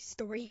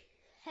story.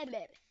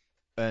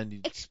 And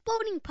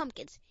Exploding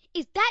pumpkins.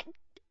 Is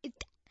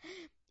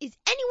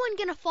anyone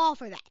gonna fall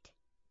for that?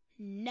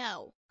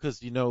 No.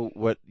 because you know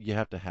what you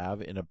have to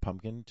have in a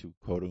pumpkin to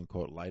quote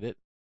unquote light it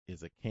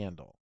is a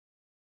candle.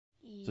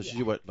 So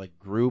she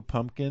grew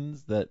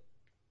pumpkins that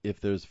if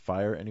there's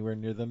fire anywhere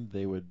near them,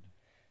 they would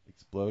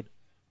explode?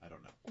 I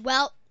don't know.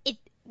 Well,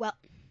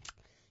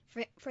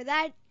 for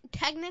that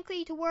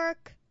technically to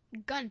work,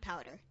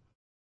 gunpowder.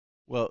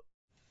 Well,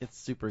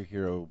 it's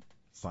superhero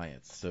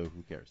science, so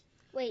who cares?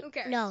 Wait, Who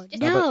cares? no.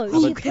 How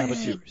about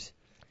you?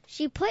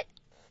 She put,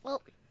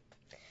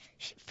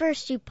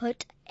 first she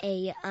put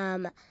a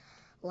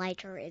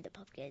lighter in the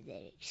pumpkin and then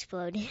it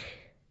exploded.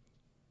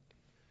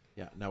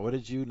 Yeah. Now, what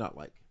did you not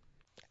like?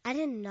 I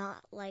did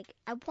not like.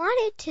 I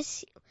wanted to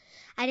see.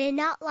 I did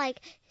not like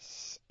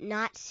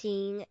not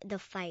seeing the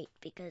fight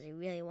because I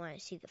really wanted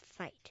to see the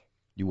fight.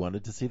 You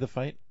wanted to see the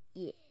fight?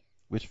 Yeah.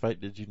 Which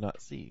fight did you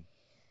not see?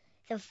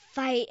 The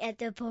fight at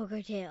the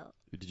poker table.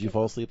 Did you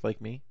fall asleep like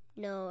me?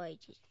 No, I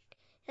just.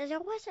 There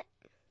wasn't.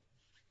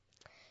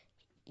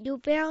 You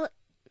barely.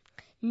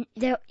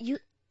 There. You.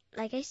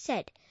 Like I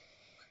said,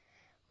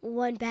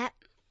 when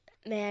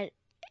Batman,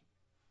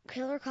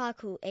 Killer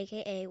Croc, who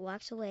AKA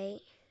walks away,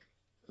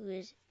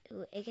 who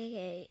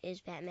AKA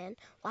is Batman,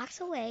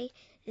 walks away,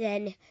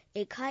 then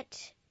it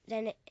cut.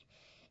 Then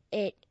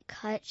it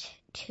cut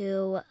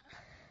to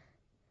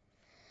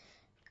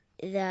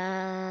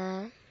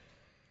the.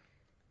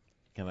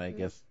 Can I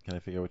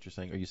figure out what you're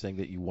saying? Are you saying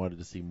that you wanted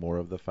to see more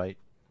of the fight?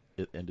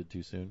 It ended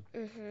too soon?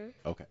 Mhm.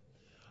 Okay.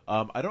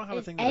 I don't have a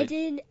It thing that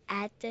ended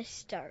at the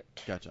start.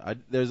 Gotcha. I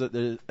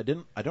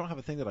don't have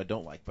a thing that I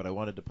don't like, but I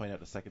wanted to point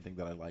out a second thing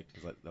that I liked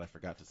that I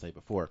forgot to say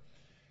before.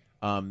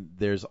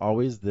 There's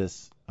always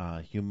this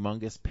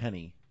humongous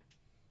penny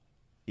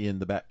in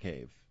the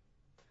Batcave,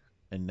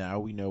 and now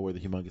we know where the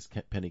humongous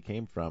penny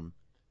came from.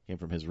 Came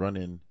from his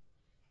run-in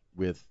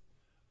with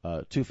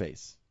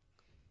Two-Face.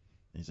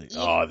 And he's like,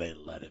 oh, they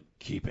let him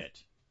keep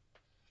it.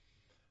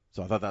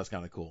 So I thought that was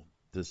kind of cool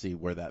to see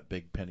where that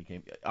big penny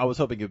came. I was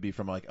hoping it would be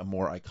from like a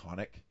more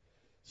iconic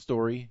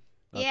story,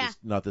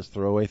 not this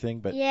throwaway thing,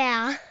 but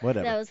yeah,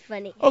 whatever. That was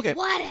funny. Okay.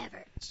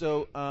 Whatever.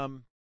 So,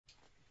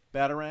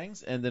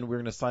 Batarangs, and then we're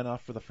going to sign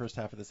off for the first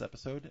half of this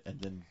episode,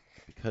 and then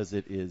because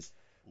it is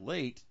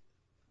late,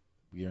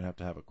 we're going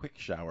to have a quick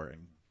shower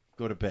and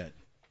go to bed.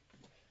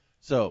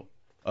 So,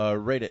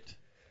 rate it.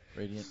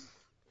 Radiant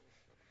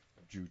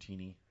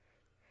Drutini.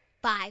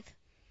 5.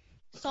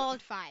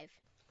 Solid 5.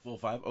 Full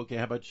 5? Okay,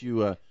 how about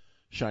you,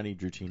 Shiny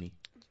Drutini?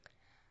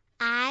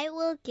 I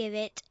will give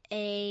it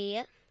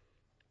a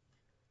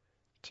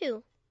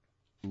 2.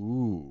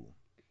 Ooh.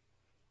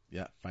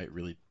 Yeah,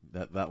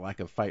 that lack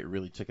of fight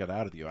really took it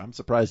out of you. I'm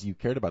surprised you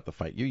cared about the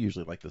fight. You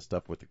usually like the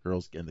stuff with the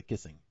girls and the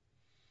kissing.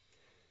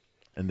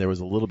 And there was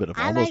a little bit of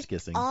almost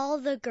kissing. All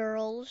the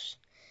girls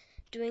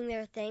doing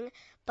their thing,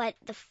 but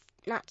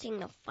not seeing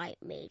the fight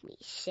made me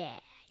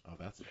sad. Oh,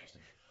 that's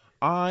interesting.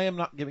 I am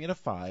not giving it a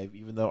 5,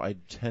 even though I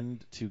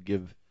tend to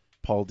give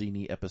Paul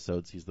Dini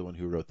episodes, he's the one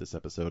who wrote this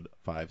episode,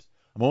 5s.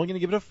 I'm only going to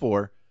give it a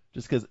 4,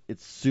 just because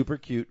it's super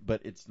cute,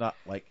 but it's not,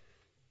 like,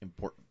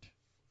 important.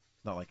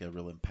 It's not like a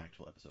real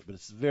impactful episode, but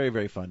it's very,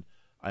 very fun.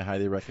 I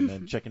highly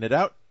recommend checking it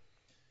out.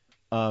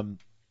 And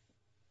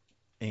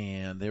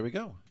there we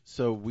go.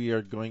 So we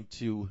are going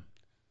to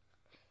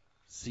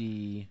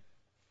see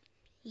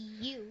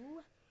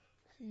you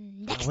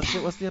next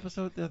time. What's the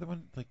episode? The other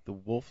one, like the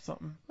wolf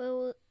something.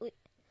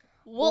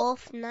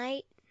 Wolf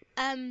Night.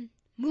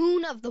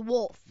 Moon of the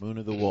Wolf. Moon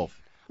of the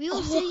Wolf. We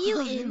will see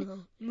you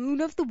in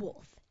Moon of the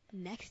Wolf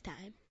next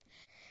time.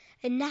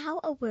 And now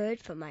a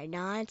word from our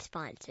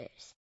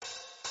non-sponsors.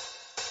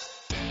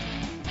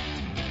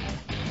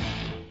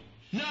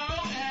 No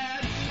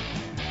ads.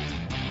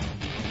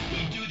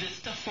 We do this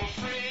stuff for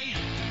free.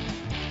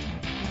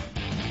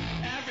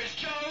 Average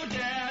Joe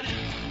Dad.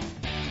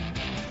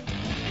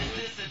 Is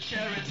this a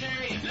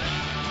charity? No.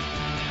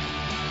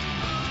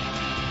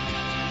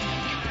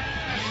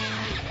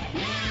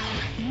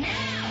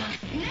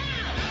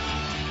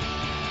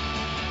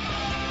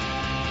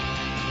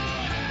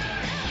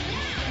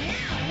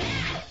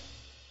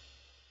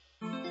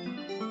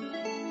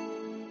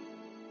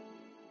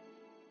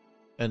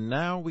 And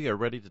now we are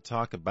ready to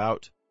talk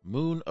about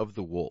Moon of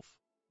the Wolf,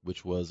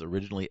 which was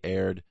originally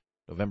aired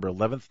November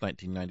 11th,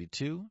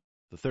 1992,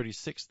 the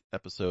 36th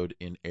episode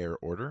in air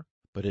order,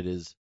 but it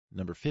is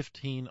number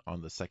 15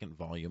 on the second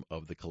volume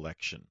of the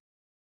collection.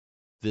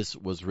 This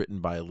was written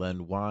by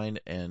Len Wein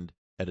and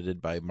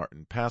edited by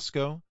Martin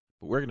Pasco,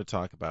 but we're going to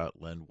talk about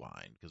Len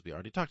Wein because we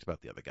already talked about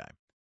the other guy.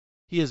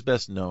 He is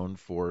best known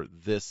for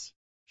this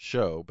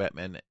show,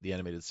 Batman the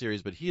Animated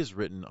Series, but he has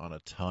written on a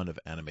ton of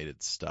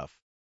animated stuff.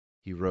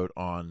 He wrote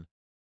on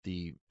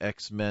the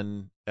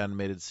X-Men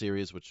animated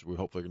series, which we're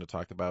hopefully going to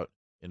talk about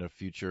in a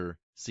future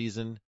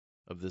season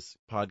of this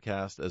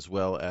podcast, as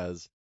well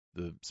as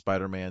the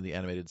Spider-Man, the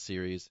animated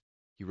series.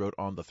 He wrote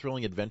on the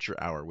Thrilling Adventure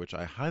Hour, which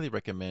I highly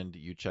recommend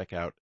you check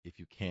out if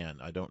you can.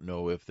 I don't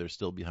know if they're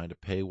still behind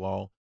a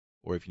paywall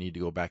or if you need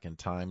to go back in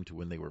time to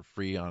when they were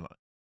free on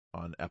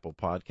Apple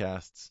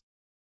Podcasts.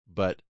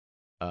 But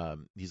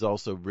he's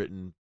also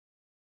written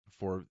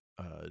for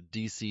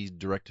DC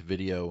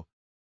direct-to-video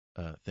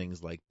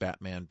things like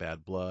Batman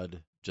Bad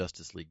Blood,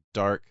 Justice League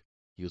Dark.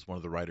 He was one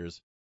of the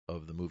writers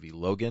of the movie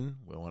Logan,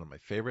 one of my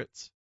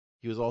favorites.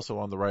 He was also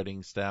on the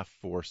writing staff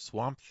for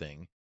Swamp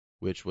Thing,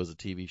 which was a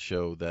TV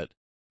show that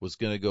was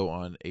going to go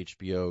on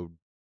HBO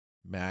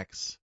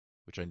Max,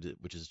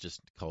 which is just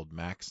called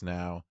Max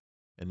now.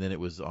 And then it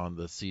was on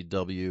the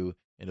CW,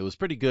 and it was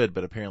pretty good,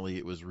 but apparently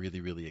it was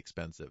really, really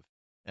expensive.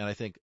 And I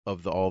think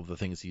of all of the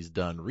things he's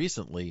done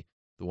recently,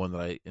 the one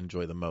that I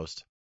enjoy the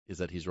most is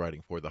that he's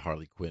writing for the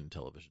Harley Quinn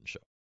television show.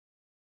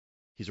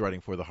 He's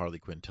writing for the Harley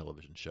Quinn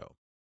television show,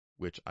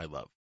 which I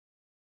love.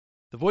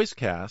 The voice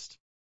cast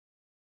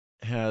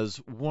has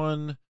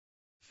one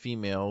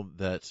female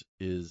that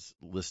is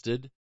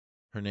listed.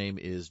 Her name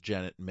is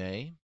Janet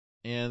May,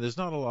 and there's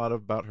not a lot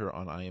about her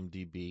on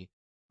IMDb.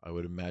 I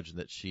would imagine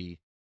that she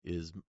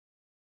is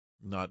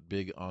not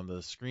big on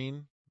the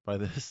screen by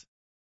this.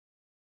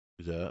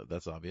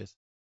 That's obvious.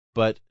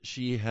 But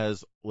she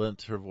has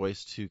lent her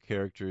voice to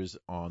characters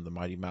on The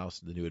Mighty Mouse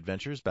and the New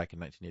Adventures back in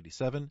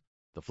 1987,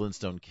 The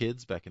Flintstone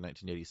Kids back in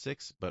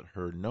 1986, but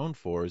her known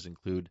fors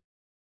include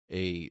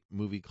a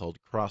movie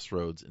called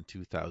Crossroads in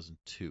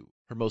 2002.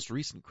 Her most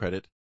recent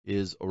credit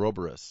is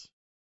Ouroboros,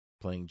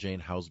 playing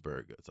Jane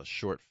Hausberg. It's a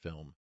short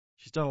film.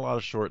 She's done a lot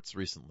of shorts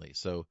recently,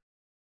 so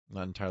I'm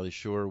not entirely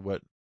sure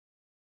what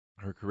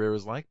her career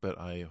is like, but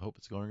I hope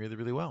it's going really,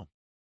 really well.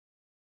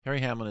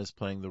 Harry Hamlin is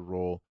playing the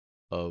role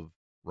of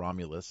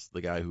Romulus,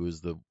 the guy who is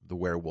the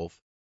werewolf,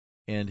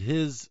 and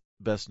his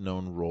best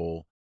known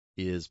role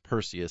is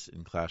Perseus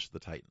in Clash of the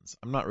Titans.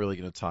 I'm not really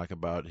going to talk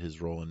about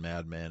his role in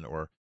Mad Men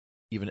or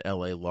even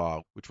L.A.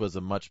 Law, which was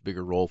a much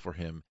bigger role for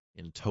him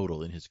in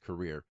total in his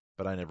career,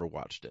 but I never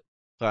watched it.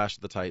 Clash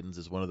of the Titans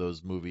is one of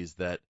those movies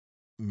that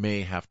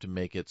may have to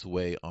make its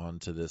way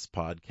onto this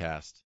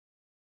podcast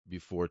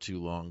before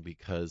too long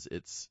because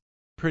it's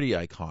pretty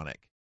iconic.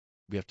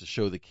 We have to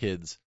show the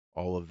kids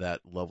all of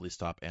that lovely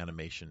stop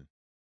animation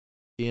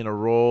in a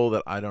role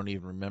that I don't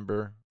even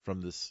remember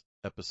from this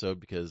episode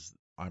because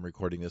I'm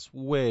recording this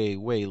way,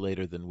 way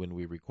later than when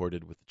we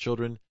recorded with the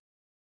children.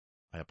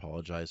 I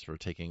apologize for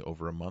taking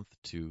over a month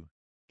to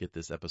get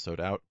this episode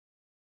out.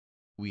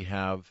 We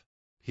have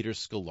Peter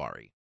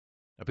Scolari.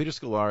 Now, Peter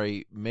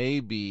Scolari may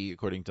be,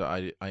 according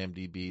to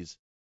IMDb's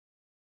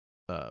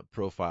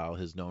profile,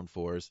 his known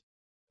for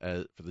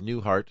the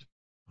Newhart,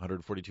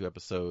 142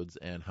 episodes,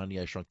 and Honey,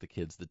 I Shrunk the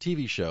Kids, the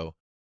TV show.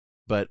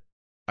 But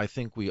I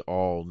think we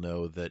all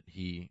know that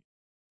he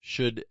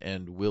should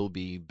and will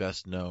be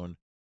best known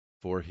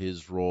for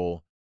his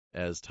role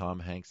as Tom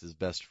Hanks's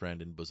best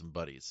friend in Bosom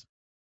Buddies.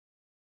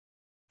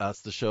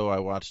 That's the show I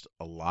watched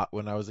a lot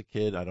when I was a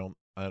kid. I don't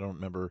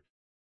remember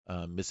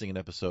missing an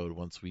episode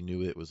once we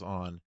knew it was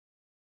on.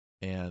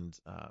 And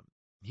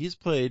he's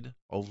played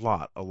a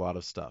lot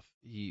of stuff.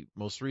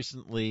 Most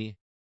recently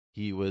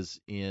he was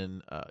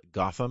in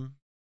Gotham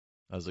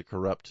as a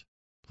corrupt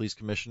police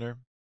commissioner,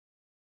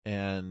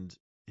 and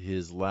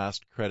his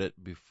last credit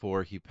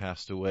before he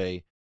passed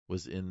away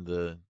was in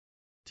the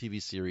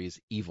TV series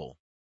Evil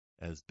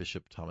as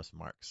Bishop Thomas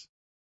Marks.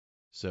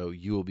 So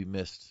you will be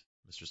missed,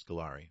 Mr.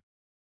 Scolari.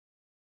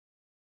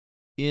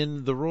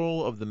 In the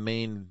role of the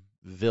main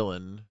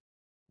villain,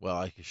 well,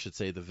 I should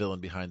say the villain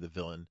behind the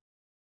villain,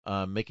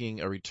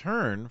 making a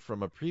return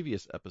from a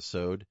previous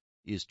episode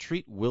is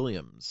Treat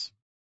Williams,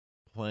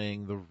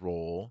 playing the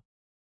role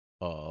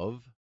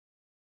of,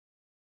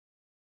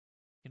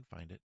 I can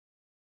find it,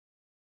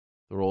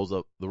 the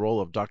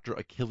role of Dr.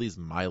 Achilles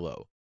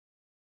Milo.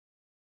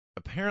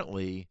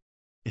 Apparently,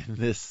 in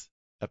this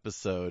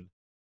episode,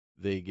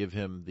 they give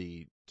him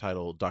the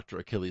title Dr.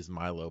 Achilles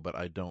Milo, but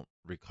I don't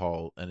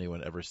recall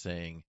anyone ever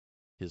saying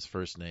his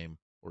first name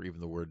or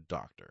even the word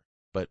doctor.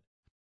 But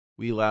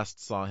we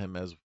last saw him,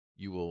 as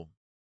you will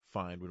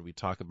find when we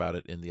talk about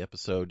it in the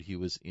episode. He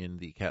was in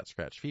the Cat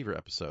Scratch Fever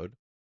episode.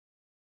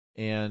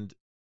 And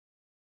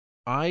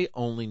I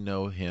only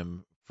know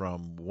him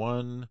from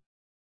one,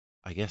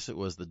 I guess it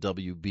was the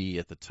WB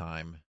at the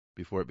time,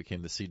 before it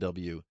became the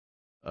CW,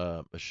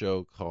 a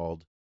show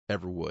called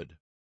Everwood.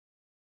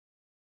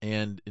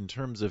 And in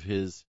terms of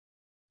his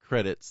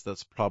credits,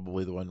 that's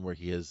probably the one where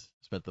he has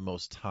spent the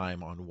most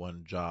time on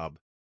one job.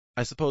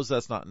 I suppose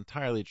that's not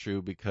entirely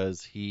true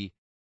because he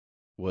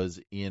was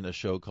in a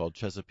show called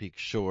Chesapeake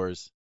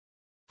Shores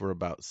for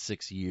about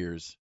 6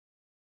 years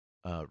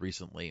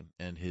recently,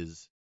 and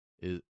he's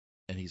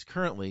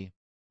currently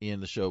in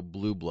the show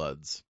Blue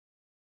Bloods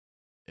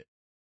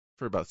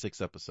for about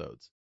 6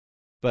 episodes.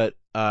 But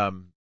I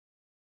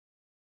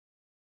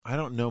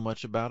don't know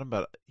much about him,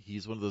 but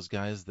he's one of those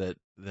guys that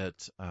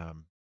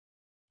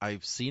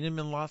I've seen him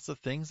in lots of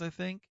things. I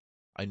think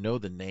I know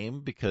the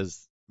name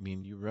because I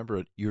mean you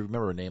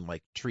remember a name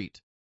like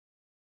Treat,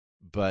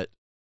 but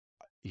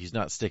he's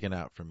not sticking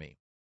out for me.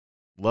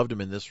 Loved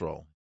him in this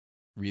role,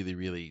 really,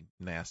 really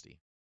nasty.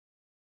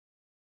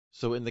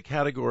 So in the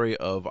category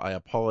of I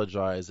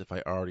apologize if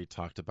I already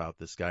talked about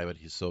this guy, but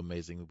he's so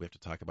amazing we have to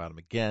talk about him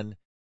again,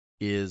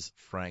 is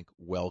Frank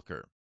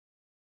Welker.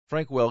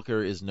 Frank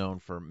Welker is known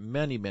for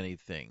many, many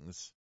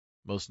things,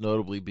 most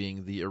notably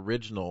being the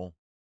original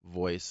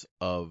voice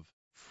of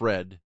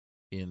Fred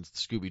in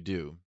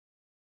Scooby-Doo.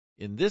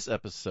 In this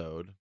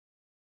episode,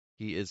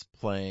 he is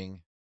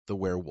playing the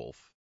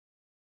werewolf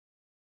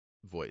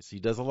voice. He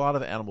does a lot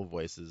of animal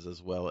voices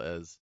as well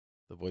as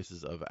the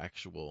voices of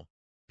actual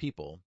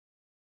people,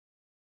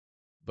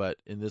 but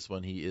in this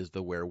one, he is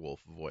the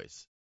werewolf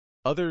voice.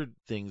 Other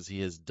things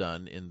he has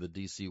done in the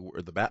DC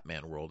or the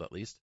Batman world, at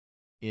least,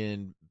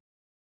 in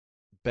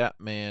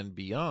Batman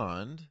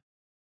Beyond,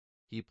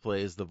 he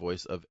plays the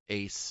voice of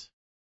Ace,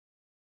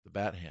 the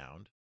Bat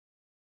Hound.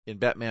 In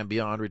Batman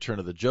Beyond: Return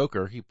of the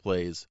Joker, he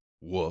plays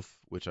Wolf,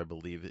 which I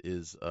believe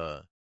is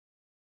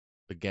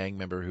a gang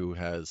member who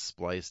has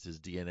spliced his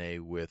DNA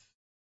with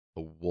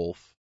a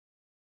wolf.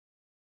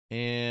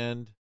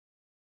 And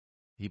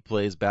he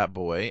plays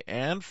Batboy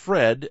and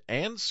Fred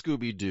and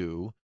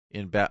Scooby-Doo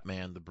in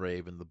Batman the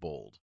Brave and the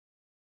Bold.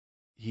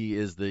 He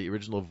is the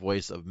original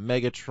voice of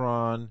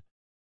Megatron.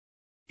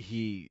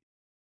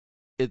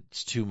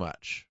 It's too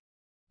much.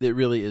 It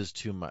really is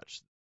too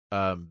much.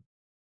 Um,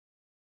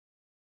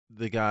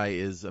 the guy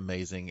is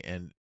amazing,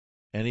 and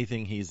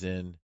anything he's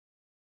in,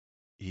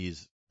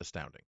 he's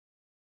astounding.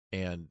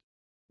 And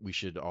we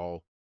should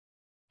all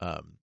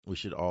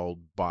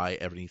buy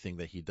everything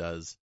that he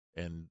does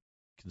and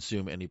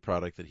consume any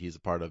product that he's a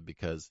part of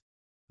because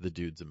the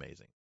dude's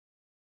amazing.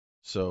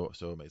 So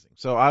amazing.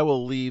 So I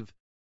will leave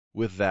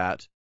with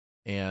that,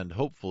 and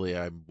hopefully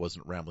I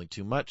wasn't rambling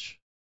too much.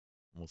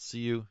 We'll see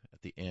you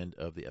at the end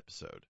of the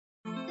episode.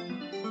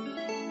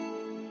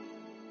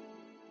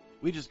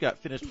 We just got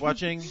finished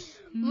watching,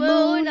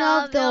 Moon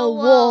of the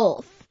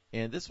Wolf.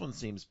 and this one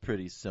seems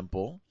pretty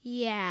simple,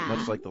 Yeah.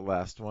 much like the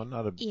last one.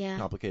 Not a Yeah.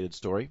 complicated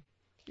story.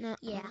 No.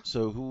 Yeah.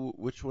 So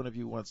which one of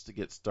you wants to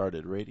get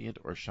started, Radiant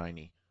or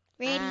Shiny?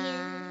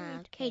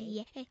 Radiant.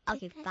 Okay.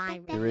 Okay,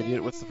 fine. Hey,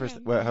 Radiant, what's the first?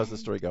 How's the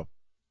story go?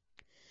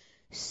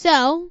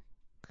 So,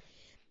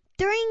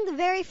 during the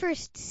very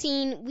first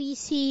scene, we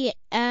see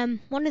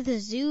one of the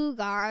zoo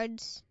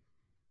guards,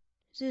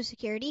 zoo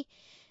security,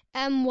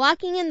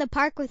 walking in the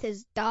park with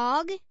his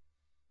dog.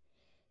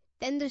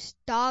 Then this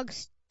dog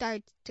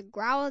starts to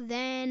growl.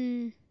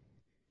 Then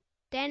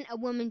a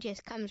woman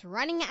just comes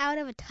running out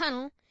of a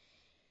tunnel.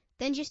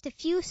 Then just a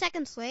few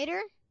seconds later,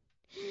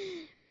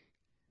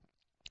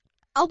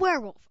 a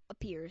werewolf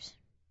appears,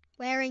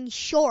 wearing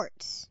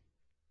shorts.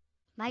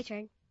 My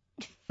turn.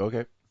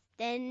 Okay.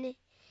 Then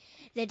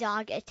the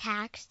dog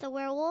attacks the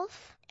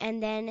werewolf,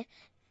 and then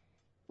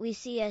we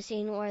see a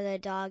scene where the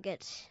dog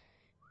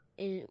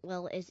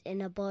is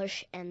in a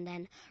bush and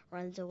then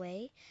runs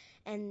away.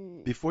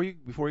 And Before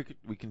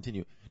we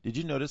continue, did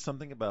you notice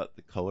something about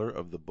the color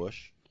of the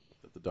bush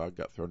that the dog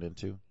got thrown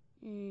into?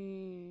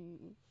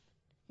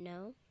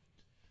 no.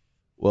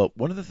 Well,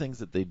 one of the things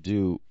that they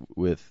do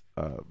with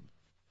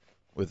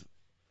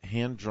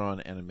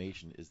hand-drawn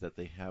animation is that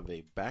they have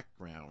a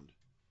background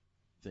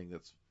thing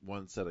that's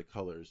one set of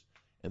colors,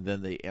 and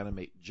then they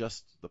animate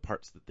just the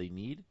parts that they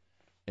need.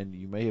 And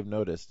you may have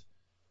noticed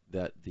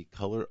that the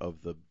color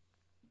of the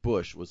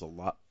bush was a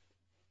lot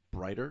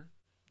brighter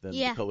than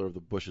the color of the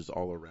bushes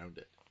all around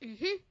it.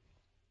 Mm-hmm.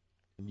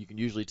 And you can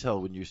usually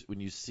tell when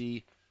you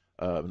see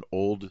an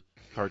old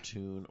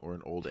cartoon or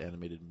an old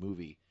animated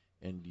movie,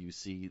 and you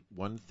see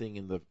one thing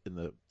in the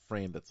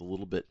frame that's a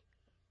little bit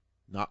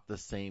not the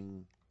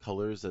same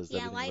colors as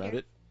everything lighter. around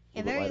it.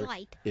 Yeah, very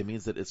light. It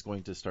means that it's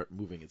going to start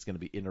moving. It's going to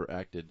be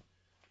interacted.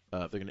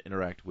 They're going to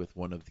interact with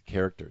one of the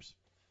characters.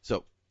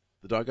 So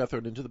the dog got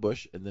thrown into the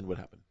bush, and then what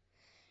happened?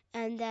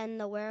 And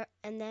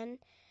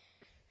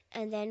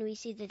then we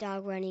see the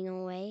dog running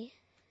away,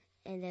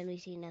 and then we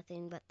see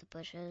nothing but the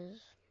bushes.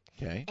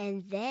 Okay.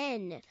 And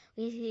then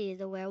we see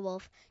the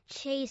werewolf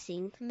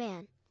chasing the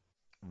man.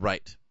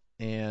 Right.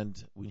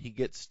 And when he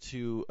gets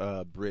to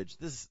a bridge,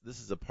 this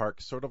is a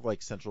park, sort of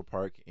like Central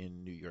Park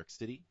in New York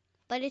City.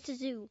 But it's a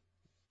zoo.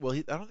 Well,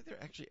 I don't think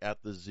they're actually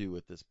at the zoo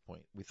at this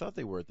point. We thought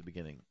they were at the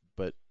beginning,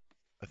 but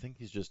I think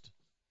he's just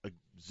a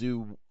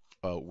zoo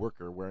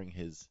worker wearing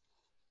his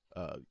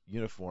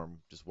uniform,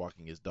 just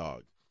walking his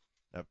dog.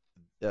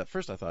 At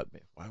first I thought,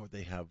 man, why would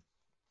they have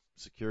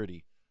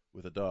security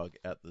with a dog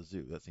at the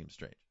zoo? That seems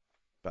strange.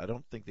 But I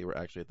don't think they were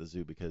actually at the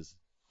zoo, because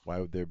why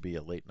would there be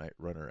a late night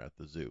runner at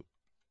the zoo?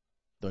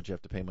 Don't you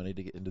have to pay money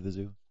to get into the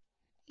zoo?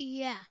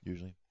 Yeah.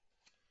 Usually.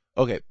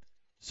 Okay,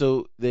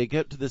 so they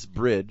get to this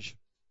bridge,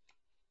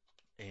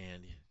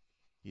 and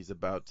he's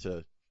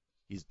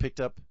picked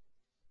up,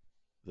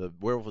 the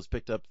werewolf has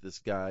picked up this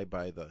guy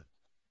by the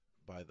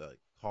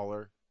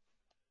collar,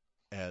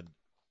 and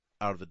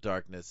out of the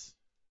darkness,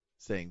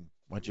 saying,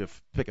 "Why don't you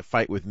pick a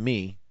fight with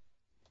me?"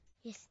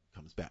 Yes.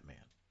 Comes Batman.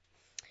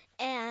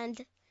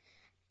 And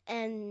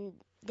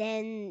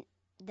then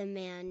the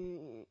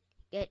man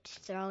gets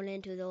thrown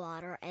into the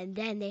water, and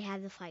then they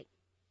have the fight.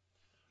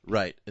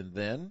 Right, and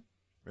then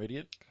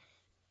Radiant.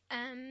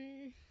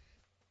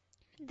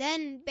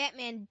 Then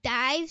Batman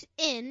dives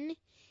in,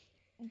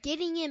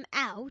 getting him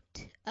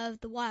out of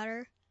the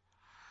water.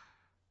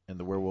 And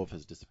the werewolf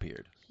has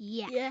disappeared.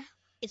 Yeah.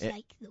 It's Eh.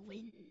 like the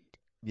wind.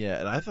 Yeah,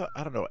 and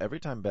I don't know, every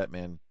time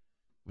Batman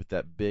with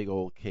that big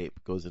old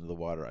cape goes into the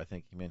water, I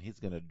think, man, he's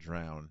going to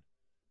drown.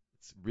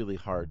 It's really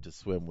hard to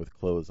swim with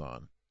clothes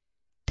on.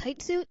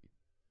 Tight suit?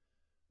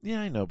 Yeah,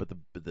 I know, but I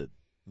don't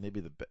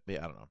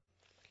know.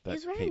 That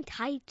He's wearing cape,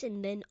 tights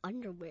and then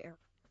underwear.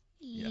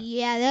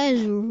 Yeah, that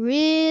is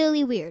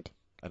really weird.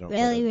 I don't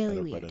really, quite, really I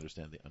don't weird. quite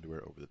understand the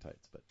underwear over the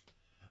tights, but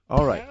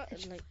all right.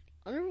 Yeah, like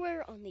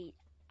underwear on the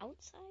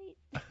outside.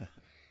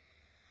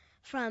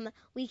 From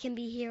We Can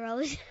Be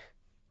Heroes.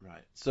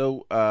 Right.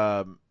 So,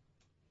 I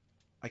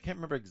can't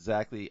remember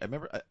exactly. I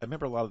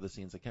remember a lot of the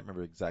scenes. I can't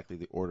remember exactly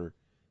the order.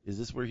 Is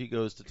this where he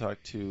goes to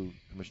talk to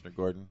Commissioner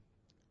Gordon?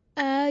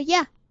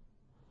 Yeah.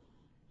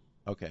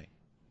 Okay.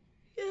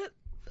 Yep.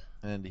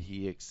 and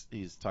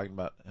he's talking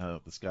about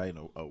how this guy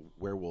in a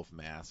werewolf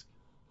mask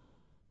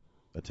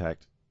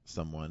attacked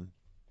someone,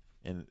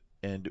 and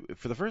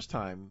for the first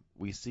time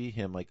we see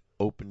him like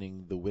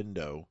opening the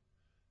window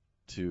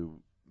to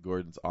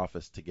Gordon's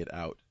office to get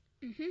out.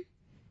 Mhm.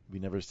 We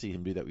never see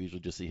him do that. We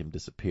usually just see him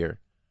disappear.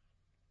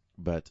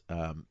 But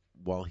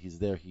while he's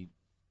there,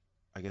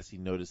 I guess he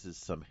notices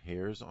some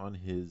hairs on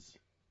his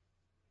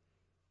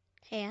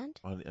Hand.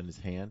 on his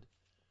hand,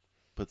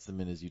 puts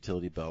them in his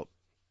utility belt,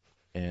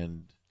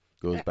 and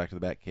goes back to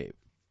the Batcave.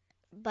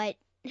 But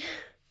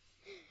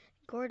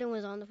Gordon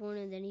was on the phone,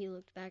 and then he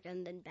looked back,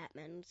 and then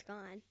Batman was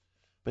gone.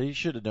 But he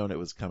should have known it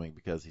was coming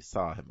because he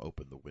saw him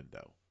open the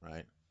window,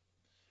 right?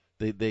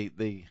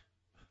 They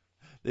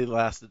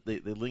lasted. They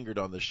lingered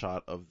on the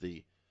shot of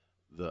the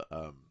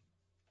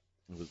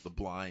it was the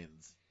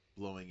blinds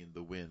blowing in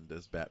the wind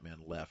as Batman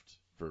left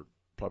for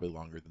probably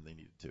longer than they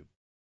needed to.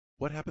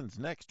 What happens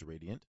next,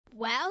 Radiant?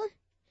 Well,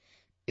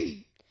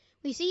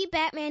 we see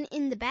Batman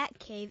in the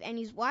Batcave, and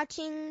he's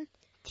watching.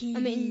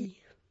 TV.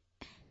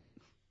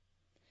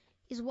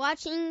 He's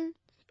watching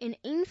an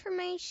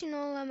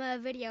informational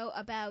video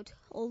about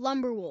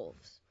lumber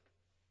wolves.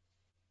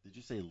 Did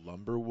you say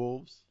lumber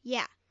wolves?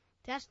 Yeah,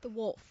 that's the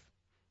wolf.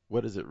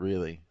 What is it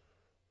really?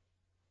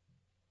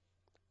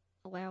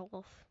 A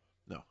werewolf.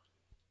 No,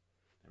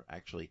 they're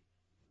actually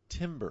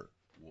timber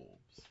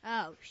wolves.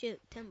 Oh shoot,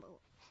 timber.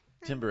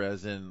 Timber,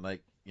 as in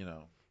like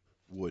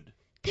wood.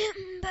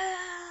 Timber.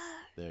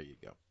 There you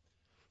go.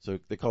 So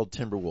they're called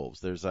timber wolves.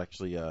 There's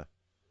actually a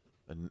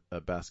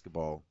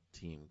basketball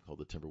team called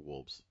the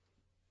Timberwolves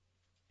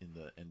in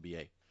the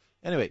NBA.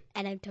 Anyway.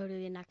 And I'm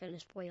totally not going to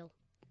spoil.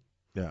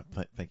 Yeah,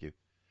 thank you.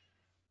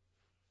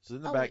 So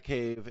in the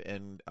Batcave,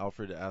 and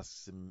Alfred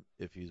asks him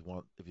if he's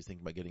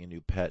thinking about getting a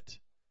new pet,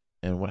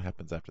 and what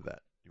happens after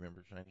that? Do you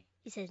remember, Shiny?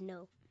 He says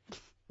no.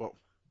 Well,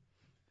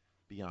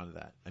 beyond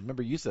that, I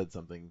remember you said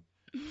something.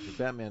 The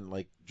Batman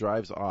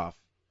drives off,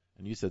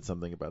 and you said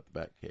something about the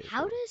Batcave.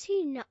 How does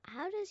he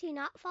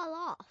not fall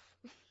off?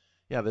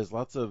 Yeah, there's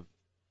lots of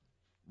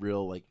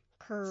real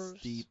Curves.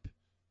 steep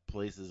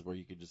places where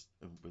you could just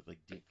with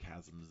deep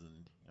chasms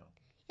and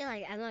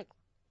Yeah, I'm like,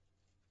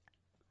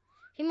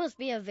 he must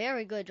be a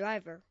very good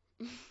driver.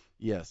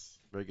 Yes,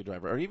 very good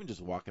driver. Or even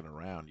just walking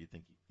around, you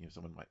think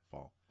someone might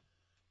fall.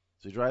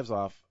 So he drives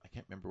off. I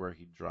can't remember where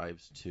he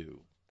drives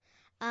to.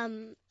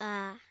 Well,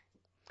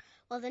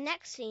 the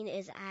next scene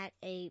is at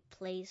a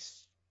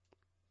place,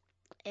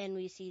 and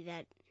we see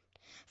that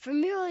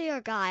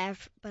familiar guy,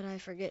 but I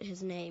forget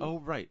his name. Oh,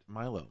 right,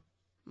 Milo.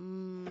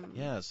 Mm.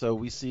 Yeah, so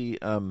we see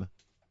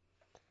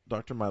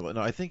Dr. Milo.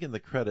 No, I think in the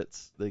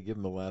credits they give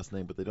him a last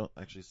name, but they don't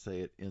actually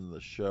say it in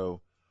the show.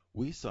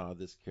 We saw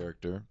this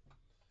character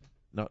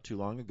not too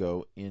long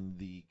ago in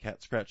the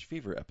Cat Scratch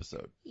Fever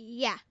episode.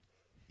 Yeah.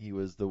 He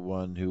was the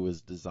one who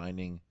was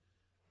designing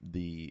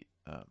the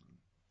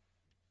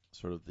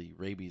sort of the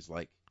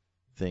rabies-like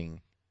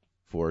thing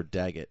for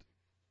Daggett.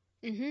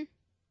 Mhm.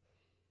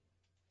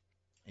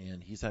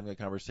 And he's having a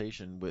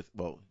conversation with,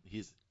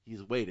 he's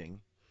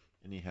waiting,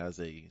 and he has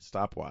a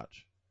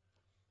stopwatch,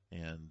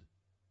 and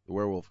the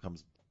werewolf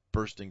comes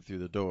bursting through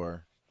the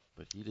door,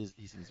 but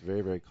he seems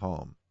very, very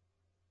calm.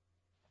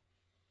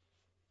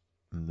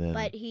 And then,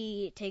 But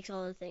he takes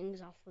all the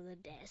things off of the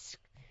desk.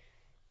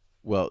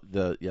 well,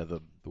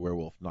 the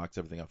werewolf knocks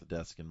everything off the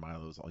desk, and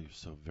Milo's, you're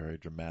so very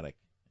dramatic.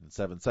 And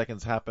 7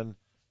 seconds happen,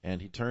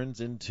 and he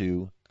turns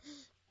into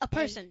A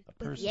person. a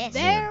person. Yes.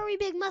 Very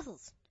big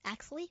muscles,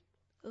 actually.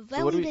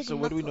 Very big muscles. So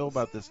what do we know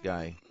about this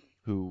guy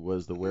who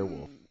was the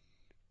werewolf?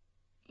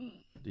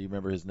 Do you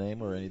remember his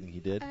name or anything he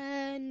did?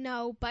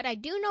 No, but I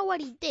do know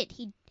what he did.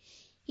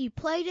 He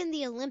played in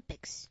the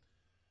Olympics.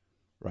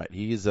 Right.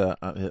 He's I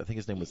think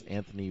his name was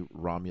Anthony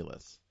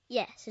Romulus.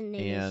 Yes, his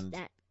name is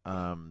that.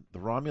 The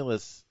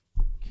Romulus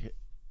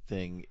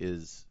thing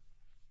is,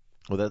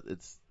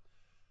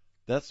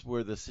 that's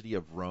where the city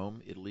of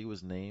Rome, Italy,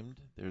 was named.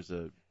 There's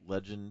a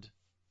legend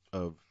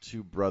of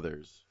 2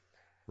 brothers,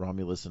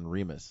 Romulus and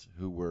Remus,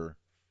 who were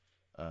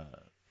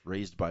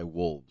raised by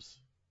wolves,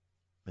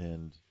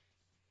 and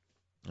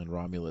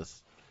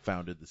Romulus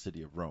founded the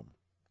city of Rome.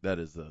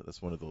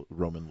 That's one of the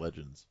Roman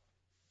legends.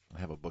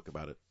 I have a book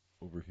about it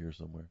over here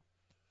somewhere.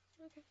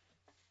 Okay.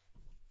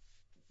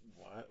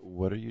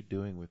 What are you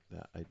doing with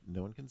that?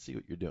 No one can see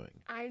what you're doing.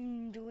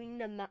 I'm doing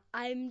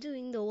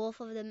the wolf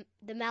of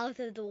the mouth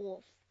of the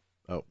wolf.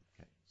 Oh,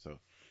 okay. So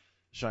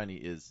Shiny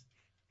is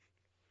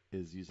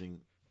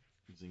using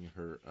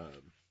her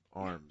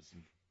arms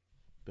and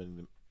bending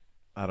them.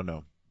 I don't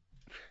know.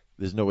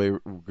 There's no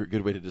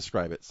good way to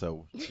describe it.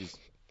 So she's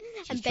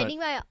I'm bending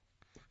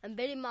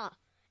my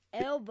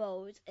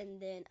elbows,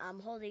 and then I'm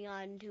holding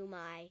on to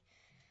my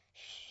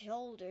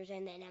shoulders,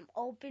 and then I'm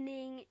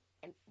opening,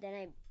 and then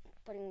I'm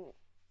putting.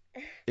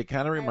 It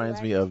kind of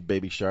reminds me of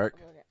Baby Shark,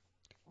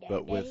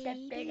 but with.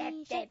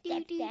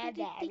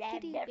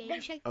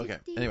 Okay.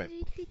 Anyway.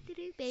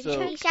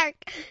 Baby shark.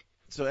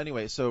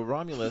 So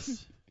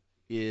Romulus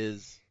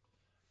is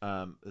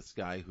this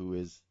guy who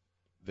is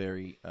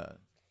very.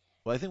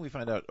 Well, I think we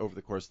find out over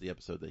the course of the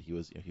episode that he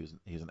was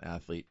an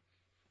athlete,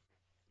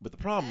 But the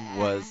problem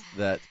was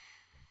that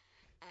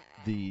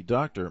the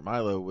doctor,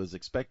 Milo, was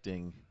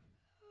expecting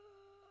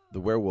the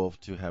werewolf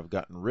to have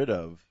gotten rid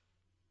of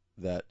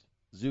that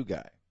zoo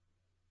guy.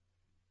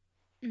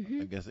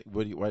 Mm-hmm. I guess.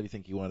 Why do you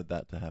think he wanted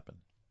that to happen?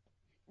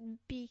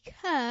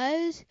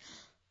 Because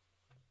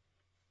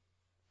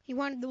he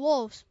wanted the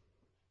wolves.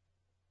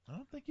 I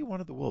don't think he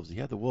wanted the wolves. He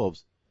had the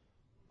wolves.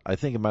 I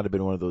think it might have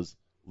been one of those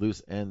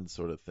loose ends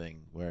sort of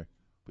thing where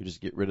we just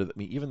get rid of. I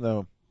mean, even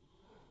though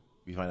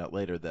we find out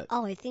later that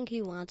Oh, I think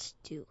he wants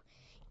to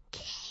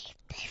keep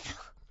them.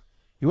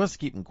 he wants to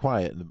keep them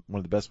quiet, and one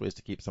of the best ways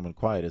to keep someone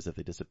quiet is if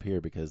they disappear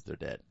because they're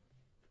dead.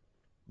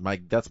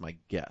 That's my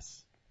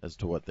guess as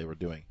to what they were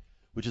doing,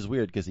 which is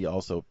weird because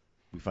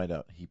we find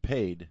out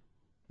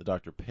the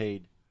doctor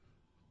paid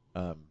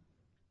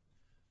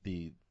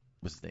the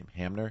what's his name,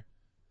 Hamner,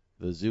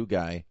 the zoo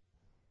guy,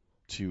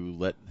 to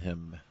let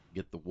him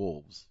get the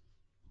wolves,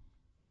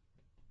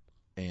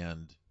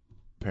 and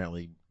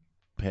apparently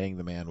paying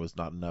the man was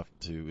not enough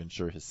to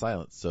ensure his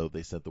silence, so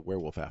they sent the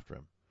werewolf after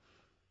him.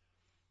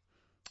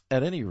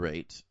 At any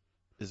rate,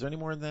 is there any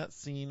more in that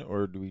scene,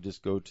 or do we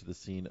just go to the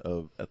scene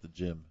at the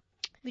gym?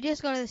 We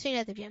just go to the scene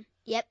at the gym.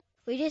 Yep.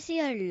 We just see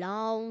a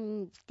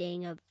long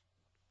thing of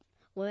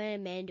women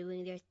and men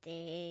doing their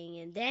thing,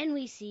 and then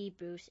we see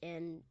Bruce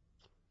and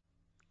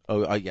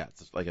Oh, yeah,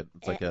 it's like a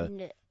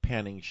and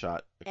panning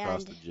shot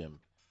across and- the gym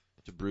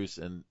to Bruce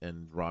and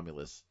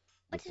Romulus.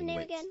 what's his lifting name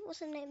weights. again? What's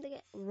his name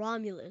again?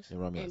 Romulus. Yeah,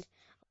 Romulus. And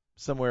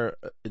Somewhere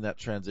in that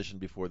transition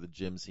before the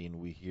gym scene,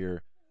 we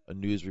hear a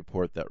news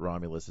report that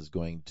Romulus is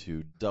going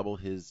to double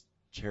his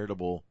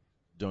charitable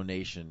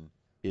donation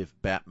if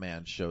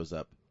Batman shows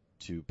up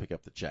to pick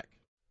up the check.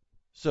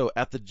 So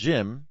at the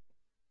gym,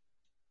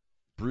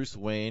 Bruce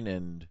Wayne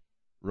and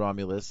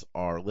Romulus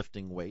are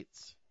lifting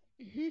weights,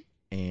 Mm-hmm.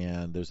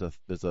 and there's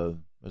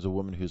a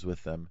woman who's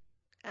with them.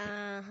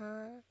 uh-huh.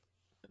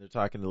 And they're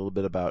talking a little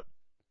bit about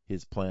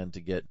his plan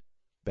to get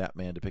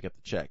Batman to pick up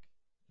the check.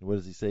 And what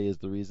does he say is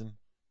the reason?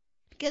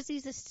 Because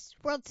he's the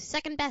world's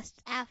second best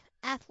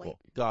athlete. Well,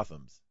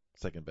 Gotham's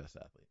second best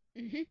athlete.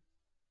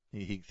 Mm-hmm.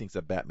 He thinks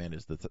that Batman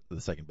is the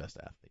second best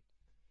athlete.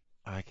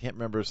 I can't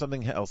remember.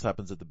 Something else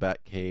happens at the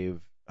Batcave.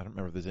 I don't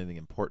remember if there's anything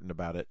important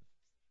about it,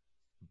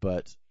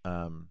 but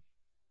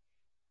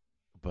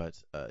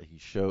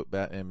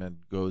Batman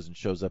goes and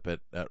shows up at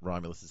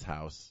Romulus's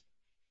house.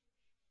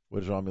 What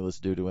does Romulus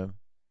do to him?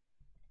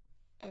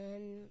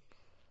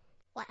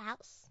 What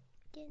house?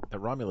 Again? At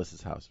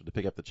Romulus's house to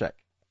pick up the check.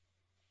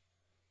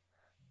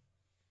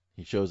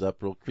 He shows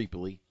up real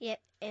creepily. Yep.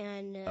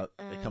 And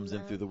It comes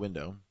in through the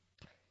window.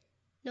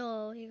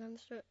 No, he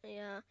comes through.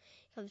 Yeah,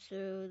 he comes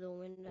through the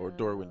window. Or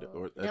door window,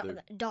 or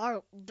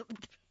door.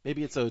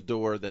 maybe it's a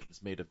door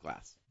that's made of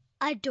glass.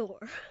 A door.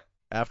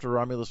 After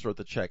Romulus wrote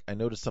the check, I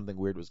noticed something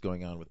weird was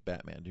going on with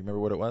Batman. Do you remember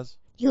what it was?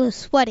 He was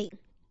sweating.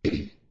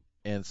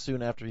 And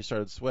soon after he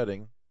started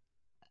sweating,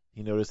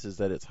 he notices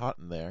that it's hot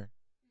in there.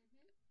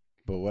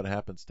 But what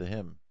happens to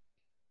him?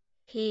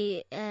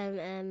 He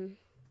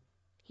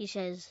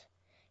says,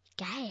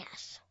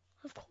 gas,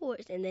 of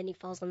course, and then he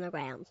falls on the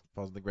ground.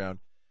 Falls on the ground.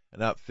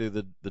 And out through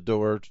the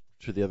door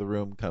to the other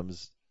room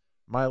comes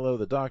Milo,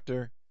 the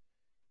doctor,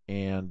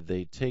 and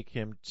they take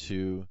him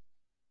to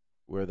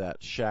where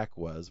that shack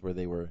was, where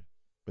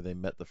they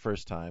met the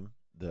first time.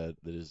 That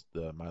is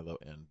the Milo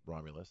and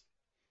Romulus.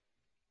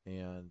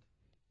 And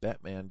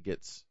Batman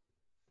gets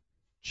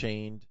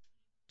chained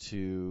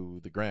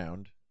to the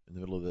ground in the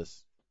middle of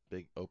this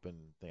big open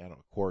thing, I don't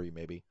know, quarry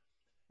maybe.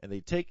 And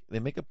they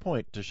make a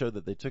point to show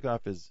that they took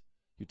off his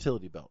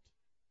utility belt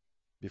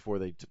before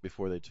they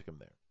took him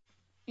there.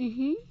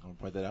 Mm-hmm. I'm gonna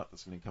point that out.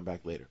 That's gonna come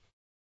back later.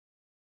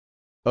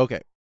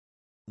 Okay.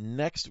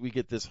 Next, we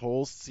get this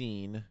whole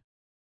scene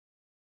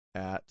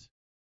at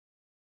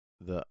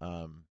the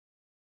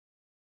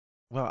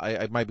Well,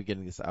 I might be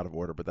getting this out of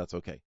order, but that's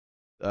okay.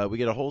 We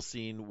get a whole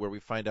scene where we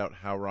find out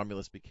how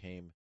Romulus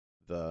became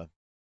the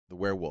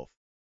werewolf.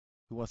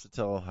 Who wants to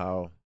tell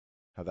how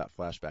that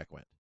flashback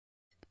went?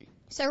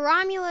 So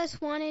Romulus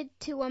wanted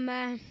to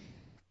win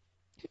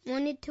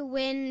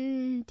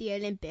the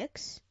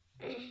Olympics.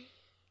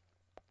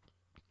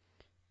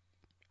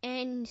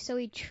 And so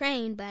he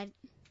trained, but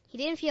he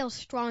didn't feel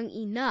strong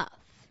enough.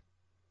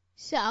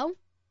 So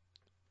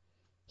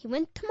he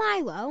went to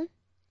Milo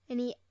and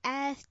he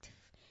asked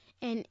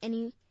and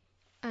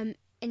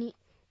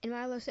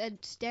Milo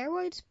said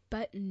steroids,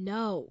 but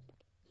no.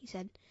 He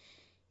said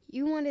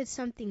you wanted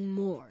something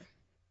more.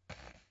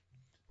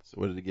 So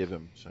what did he give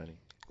him, Shiny?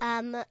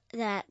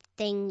 That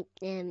thing,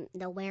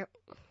 the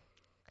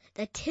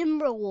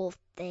Timberwolf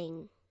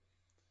thing.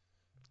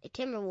 The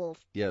Timberwolf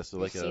Yeah, so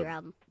like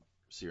serum.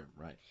 a serum,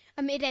 right?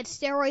 It had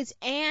steroids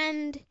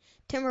and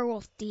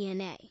Timberwolf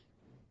DNA.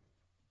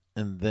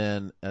 And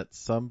then at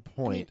some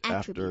point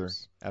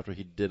attributes. after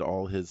he did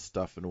all his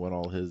stuff and won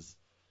all his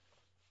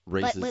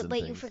races and But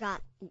things. you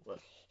forgot.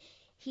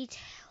 He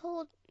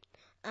told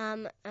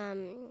him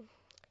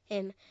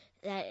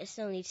that it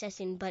still needs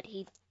testing, but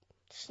he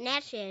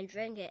snatched it and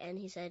drank it, and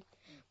he said,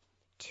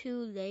 "Too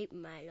late,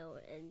 Milo."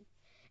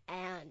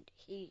 And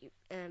he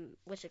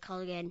what's it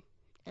called again?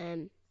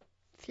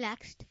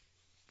 Flaxed.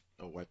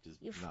 Oh, wiped his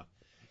You mouth.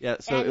 Yeah,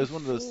 so it and was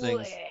one of those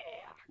things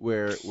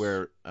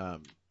where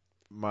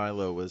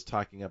Milo was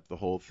talking up the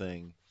whole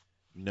thing,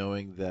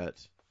 knowing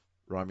that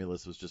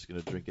Romulus was just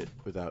going to drink it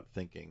without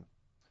thinking,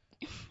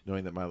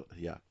 knowing that Milo,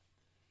 yeah,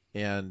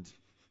 and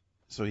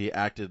so he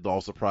acted all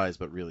surprised,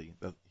 but really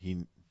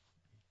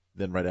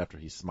then right after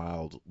he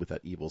smiled with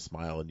that evil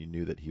smile, and you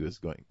knew that he was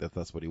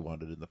that's what he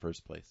wanted in the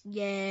first place.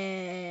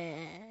 Yeah.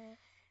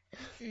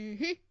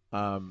 Mhm.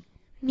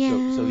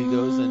 So he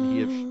goes and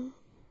he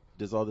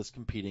does all this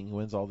competing, he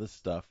wins all this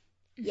stuff,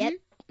 Yep.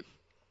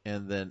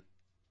 and then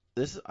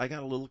I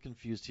got a little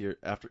confused here.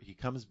 After he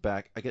comes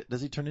back,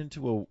 does he turn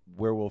into a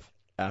werewolf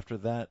after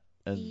that,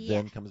 and Yeah.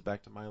 then comes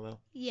back to Milo?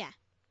 Yeah.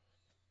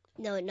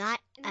 No, not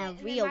And a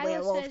then real Milo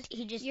werewolf. says,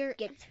 He just "You're-"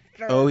 gets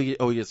fur. Oh, he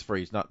gets free.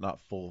 He's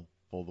not full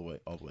all the way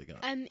gone.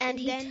 And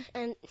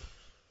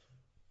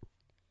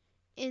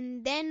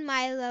and then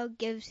Milo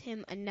gives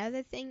him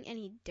another thing, and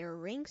he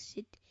drinks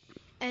it.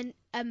 And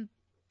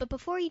but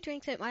before he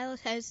drinks it, Milo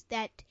says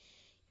that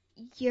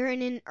you're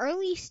in an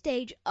early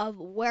stage of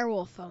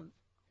werewolfism.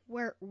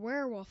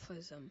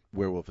 Werewolfism,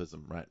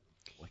 right?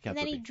 And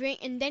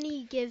then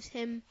he gives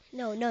him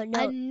no.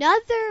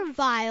 another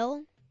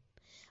vial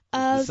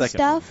of second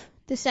stuff, one.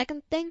 the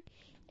second thing,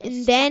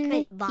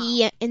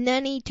 The and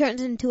then he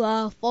turns into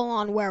a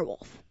full-on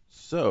werewolf.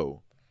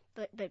 So,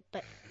 But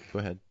go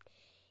ahead.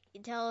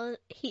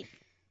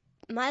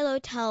 Milo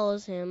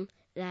tells him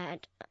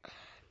that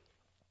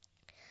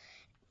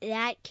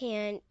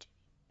can't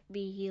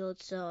be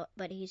healed.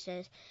 But he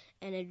says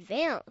an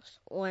advanced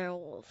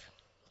werewolf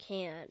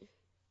can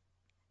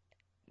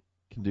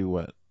Do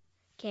what?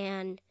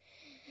 Can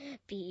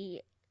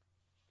be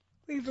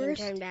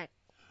Reversed. Can turn back.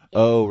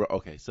 Oh,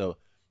 okay. So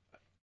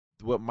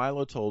what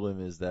Milo told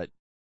him is that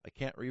I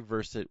can't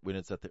reverse it when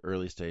it's at the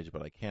early stage,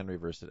 but I can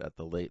reverse it at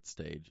the late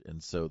stage.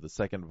 And so the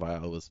second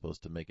vial was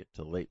supposed to make it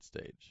to late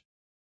stage.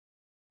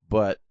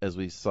 But as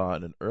we saw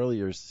in an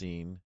earlier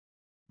scene,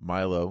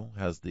 Milo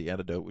has the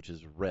antidote, which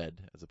is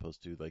red, as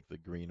opposed to like the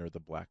green or the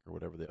black or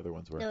whatever the other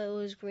ones were. No, it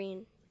was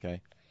green.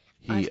 Okay.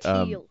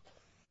 Teal.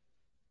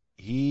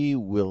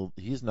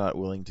 He's not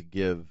willing to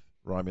give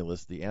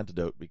Romulus the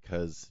antidote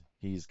because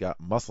he's got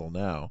muscle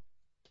now.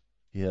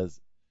 He's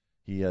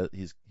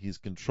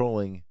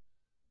controlling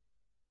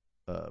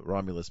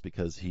Romulus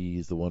because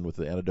he's the one with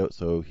the antidote,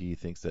 so he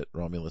thinks that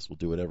Romulus will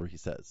do whatever he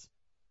says.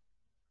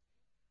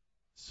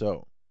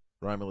 So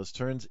Romulus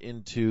turns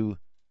into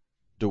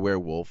the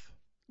werewolf.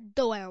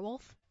 The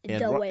werewolf.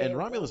 And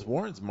Romulus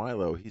warns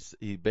Milo. He's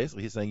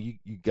saying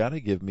you got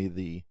to give me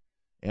the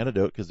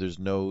antidote because there's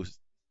no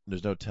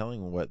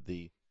telling what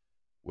the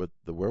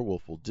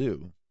werewolf will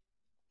do.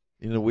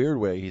 In a weird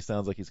way, he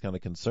sounds like he's kind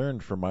of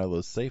concerned for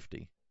Milo's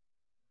safety,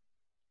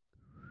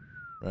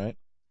 right?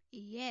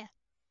 Yeah,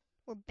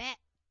 or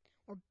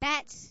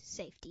Bat's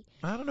safety.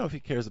 I don't know if he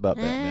cares about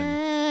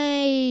Batman.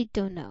 I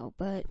don't know,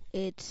 but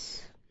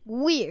it's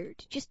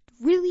weird, just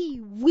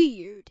really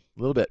weird. A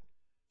little bit.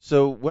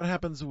 So what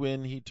happens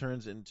when he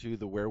turns into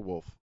the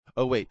werewolf?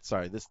 Oh wait,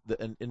 sorry.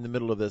 In the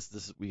middle of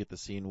this we get the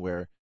scene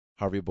where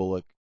Harvey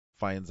Bullock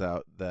finds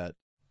out that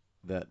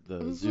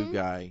the zoo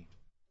guy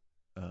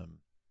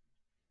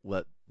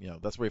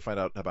that's where we find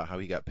out about how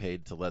he got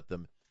paid to let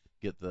them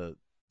get the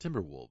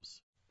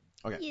Timberwolves.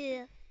 Okay.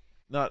 Yeah.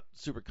 Not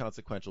super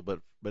consequential, but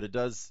it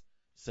does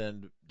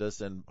send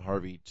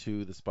Harvey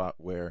to the spot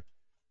where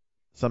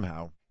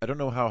somehow, I don't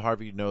know how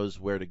Harvey knows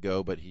where to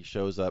go, but he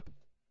shows up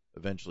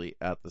eventually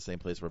at the same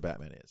place where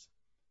Batman is.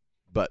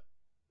 But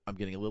I'm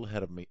getting a little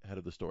ahead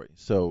of the story.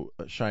 So,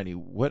 Shiny,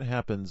 what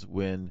happens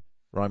when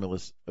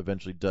Romulus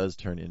eventually does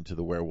turn into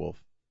the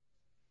werewolf?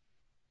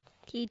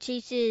 He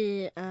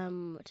chases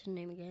what's his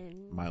name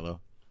again?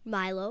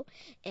 Milo,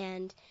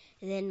 and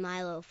then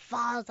Milo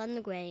falls on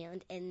the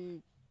ground,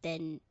 and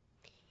then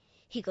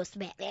he goes to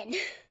Batman.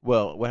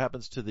 Well, what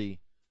happens to the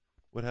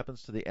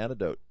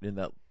antidote in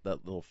that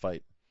little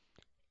fight?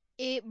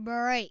 It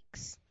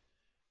breaks.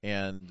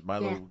 And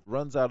Milo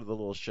runs out of the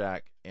little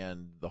shack,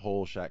 and the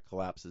whole shack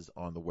collapses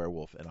on the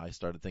werewolf. And I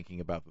started thinking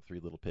about the Three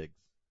Little Pigs.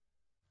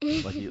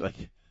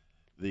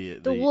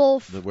 The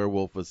wolf. The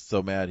werewolf was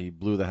so mad he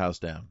blew the house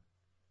down.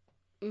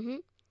 Mhm.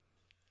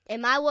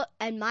 And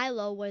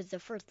Milo was the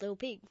first little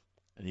pig.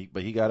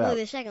 But he got out.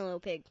 The second little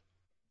pig.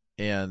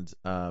 And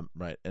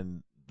right,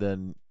 and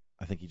then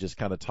I think he just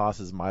kind of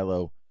tosses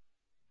Milo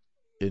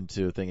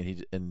into a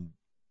thing, and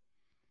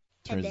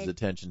turns his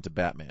attention to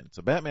Batman.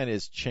 So Batman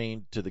is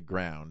chained to the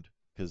ground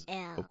because,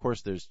 of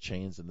course, there's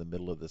chains in the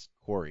middle of this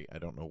quarry. I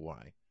don't know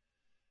why.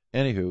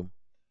 Anywho,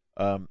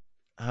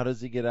 how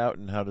does he get out,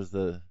 and how does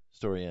the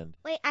story end?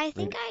 Wait, I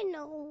think I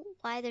know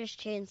why there's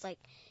chains. Like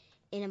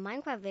in a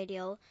Minecraft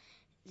video,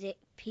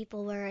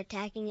 people were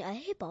attacking a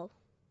hippo.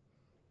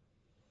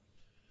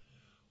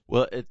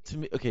 Well,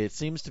 it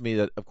seems to me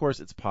that, of course,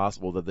 it's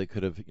possible that they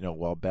could have,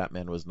 while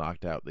Batman was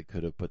knocked out, they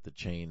could have put the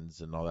chains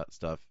and all that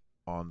stuff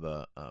on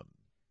the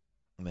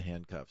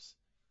handcuffs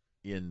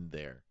in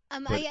there.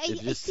 But it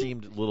just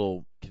seemed a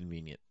little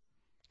convenient.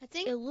 I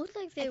think It looked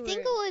like I they were.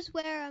 think it was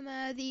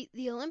where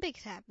the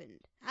Olympics happened.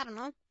 I don't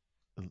know.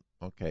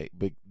 Okay,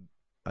 but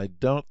I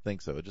don't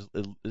think so.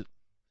 It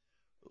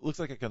looks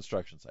like a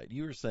construction site.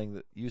 You were saying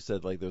that you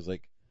said like there's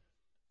like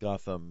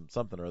Gotham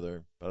something or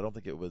other, but I don't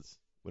think it was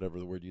whatever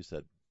the word you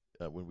said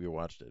when we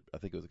watched it. I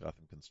think it was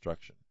Gotham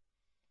construction.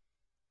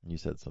 And you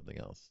said something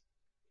else.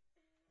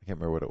 I can't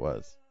remember what it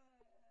was.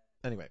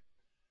 Anyway,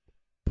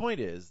 point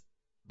is,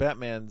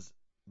 Batman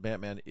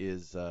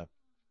is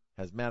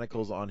has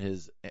manacles on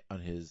his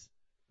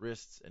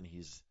wrists and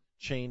he's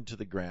chained to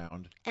the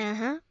ground.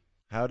 Uh-huh.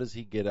 How does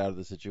he get out of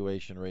the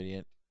situation,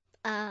 Radiant?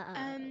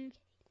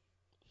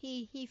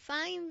 He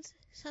finds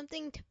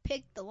something to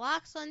pick the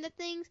locks on the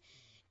things.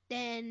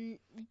 Then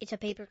It's a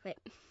paperclip.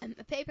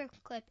 a paper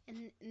clip,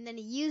 and then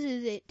he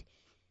uses it.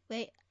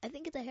 Wait, I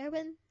think it's a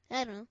hairpin.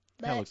 I don't know.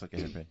 Kind of looks like a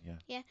hairpin,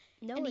 yeah.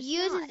 No, And it's he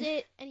uses not.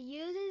 it, and he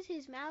uses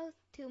his mouth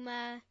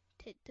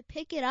to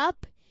pick it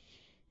up.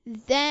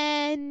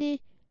 Then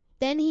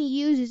he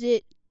uses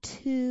it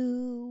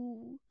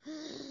to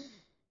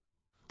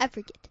I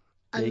forget.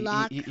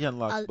 Unlock. He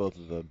unlocks un- both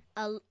of them.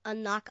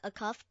 Unlock a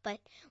cuff, but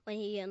when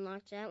he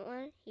unlocks that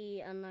one,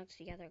 he unlocks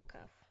the other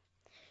cuff.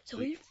 So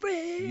He he's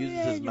free. He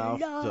uses his and mouth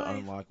to alive.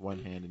 unlock one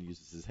hand and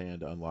uses his hand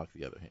to unlock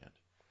the other hand.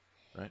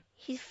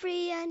 He's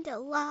free and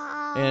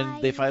alive.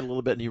 And they fight a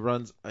little bit, and he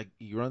runs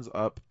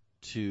up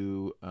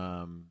to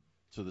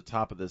the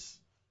top of this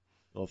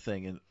little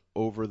thing and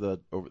over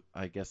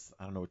I guess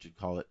I don't know what you'd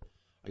call it.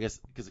 I guess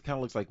because it kind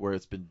of looks like where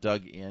it's been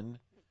dug in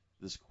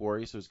this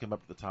quarry. So he's come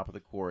up to the top of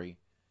the quarry,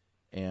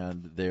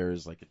 and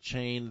there's like a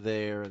chain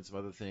there and some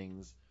other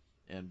things.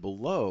 And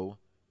below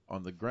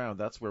on the ground,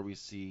 that's where we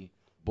see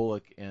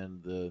Bullock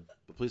and the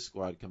police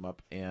squad come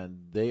up,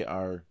 and they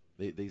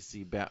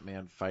see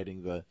Batman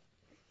fighting the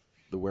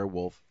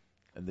werewolf,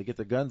 and they get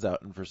their guns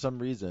out, and for some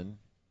reason,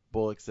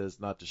 Bullock says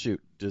not to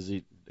shoot. Does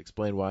he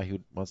explain why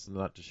he wants them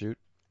not to shoot?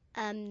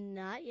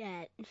 Not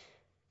yet.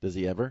 Does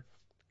he ever?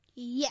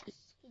 Yes,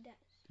 he does.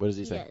 What does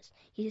he say? Yes.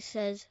 He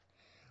says,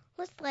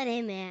 let's let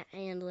him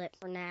handle it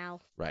for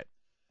now. Right.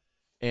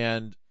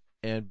 And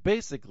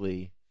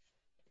basically,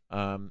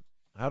 how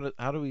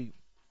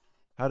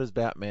does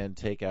Batman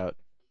take out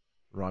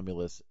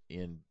Romulus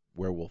in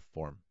werewolf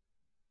form?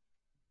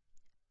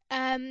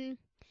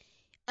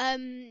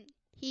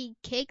 He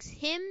kicks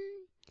him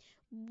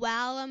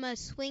while I'm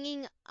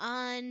swinging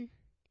on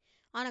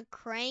a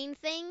crane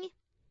thing.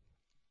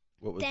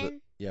 What was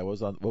Then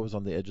what was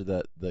on the edge of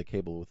the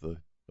cable with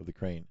the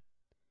crane?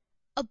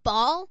 a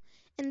ball,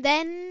 and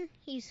then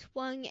he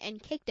swung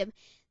and kicked him.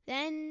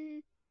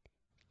 Then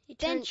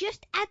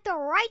just at the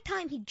right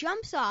time, he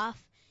jumps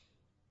off.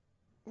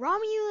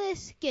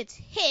 Romulus gets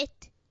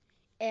hit.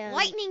 and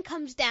Lightning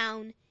comes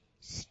down,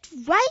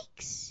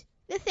 strikes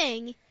the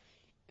thing,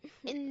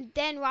 and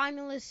then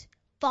Romulus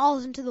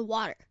falls into the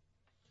water.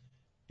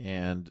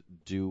 And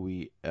do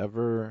we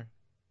ever?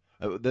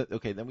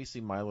 Okay, then we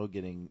see Milo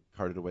getting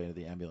carted away into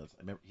the ambulance.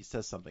 I remember he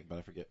says something, but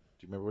I forget.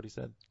 Do you remember what he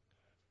said?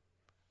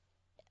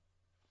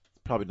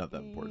 It's probably not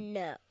that important.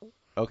 No.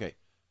 Okay,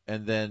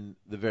 and then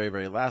the very,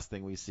 very last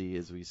thing we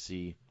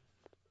see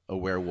a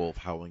werewolf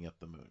howling at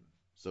the moon.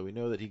 So we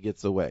know that he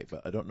gets away,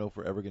 but I don't know if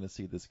we're ever going to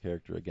see this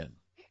character again.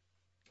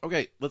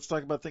 Okay, let's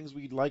talk about things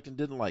we liked and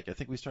didn't like. I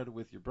think we started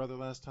with your brother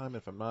last time.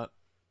 If I'm not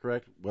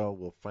correct, well,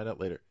 we'll find out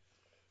later.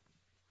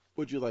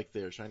 What'd you like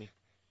there, Shiny?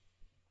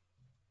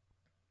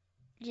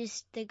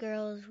 Just the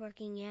girls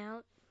working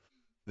out.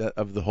 That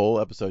of the whole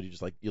episode,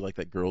 you like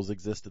that girls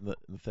exist in the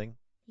thing?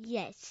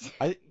 Yes.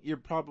 You're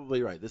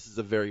probably right. This is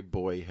a very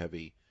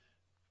boy-heavy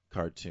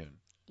cartoon.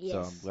 Yes.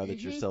 So I'm glad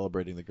that you're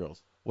celebrating the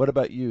girls. What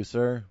about you,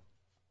 sir?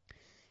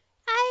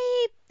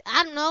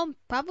 I don't know.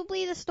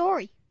 Probably the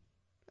story.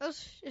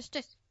 It's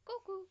just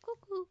cuckoo,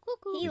 cuckoo,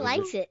 cuckoo. He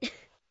likes it.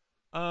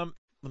 I'm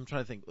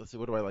trying to think. Let's see.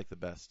 What do I like the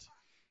best?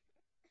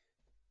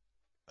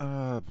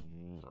 I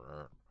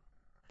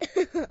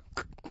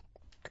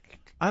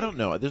don't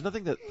know. There's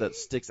nothing that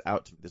sticks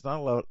out to me. There's not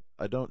a lot.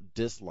 I don't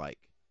dislike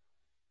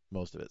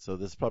most of it. So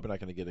this is probably not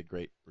going to get a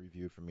great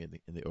review from me in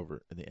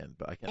the end.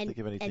 But I can't think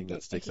of anything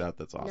that sticks out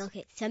that's awesome.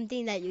 Okay,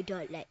 something that you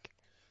don't like.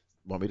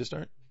 Want me to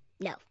start?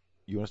 No.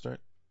 You want to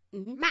start?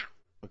 Mm-hmm.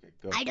 Okay,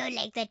 go. I don't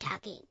like the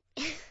talking.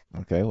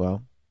 Okay,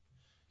 well,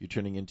 you're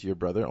turning into your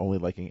brother, only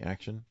liking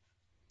action.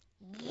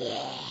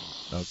 Yeah.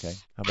 Okay.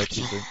 How about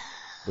you, sir?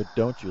 What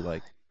don't you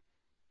like,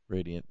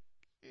 Radiant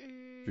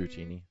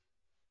Drutini?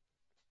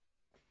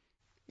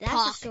 That's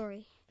Talk. the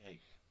story. Hey,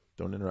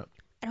 don't interrupt.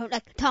 I don't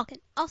like the talking.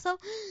 Also,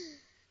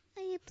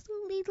 I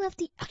absolutely love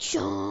the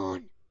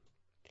action.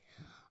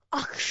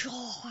 Action.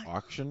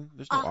 Auction?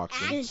 There's no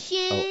auction.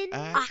 Action. Oh,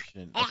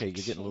 action. Okay, you're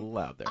getting a little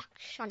loud there.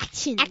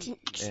 Action. Action.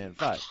 And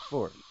 5,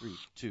 4, 3,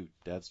 2,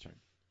 Dad's turn.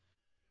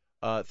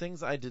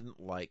 Things I didn't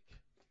like.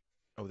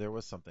 Oh, there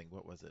was something.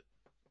 What was it?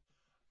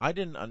 I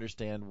didn't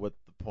understand what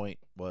the point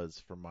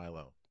was for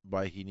Milo.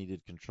 Why he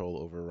needed control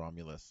over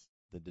Romulus.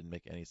 That didn't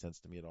make any sense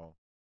to me at all.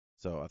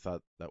 So I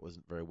thought that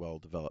wasn't very well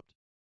developed.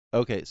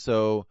 Okay,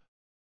 so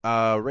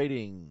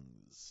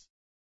ratings.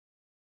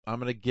 I'm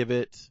going to give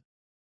it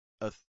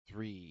a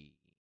 3.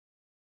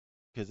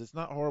 because it's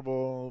not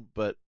horrible,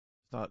 but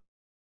it's not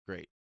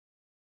great.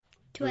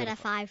 2 out of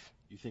 5.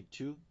 You think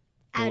 2?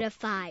 Out of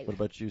 5. What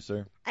about you,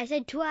 sir? I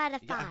said 2 out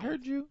of 5. Yeah, I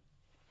heard you.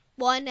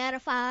 1 out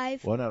of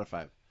 5. 1 out of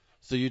 5.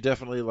 So you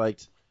definitely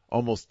liked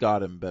Almost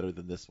Got Him better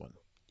than this one.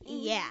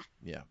 Yeah,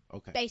 Yeah,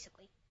 okay.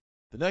 basically.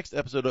 The next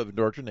episode of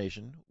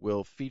Indoctrination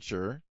will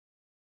feature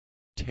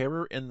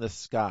Terror in the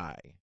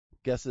Sky.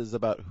 Guesses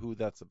about who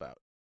that's about.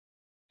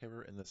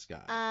 Terror in the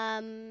Sky.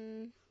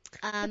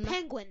 The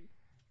penguin.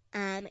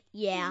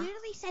 Yeah. It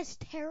literally says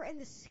terror in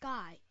the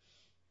sky.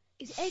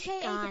 It's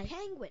AKA Sky. the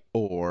penguin.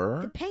 Or,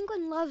 The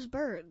penguin loves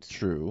birds.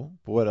 true,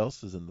 but what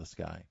else is in the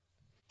sky?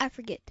 I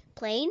forget.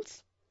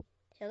 Planes?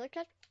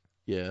 Helicopter?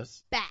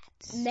 Yes,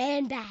 Bats.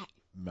 Man bat.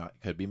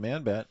 could be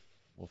Man-Bat.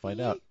 We'll find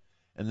Mhm. out.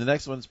 And the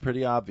next one's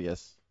pretty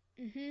obvious.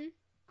 Mm-hmm.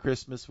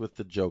 Christmas with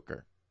the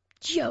Joker.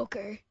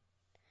 Joker.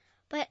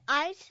 But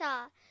I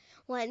saw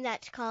one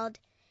that's called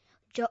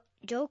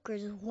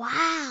Joker's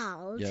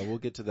Wild. Yeah, we'll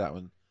get to that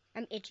one.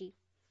 I'm itchy.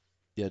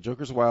 Yeah,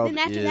 Joker's Wild Then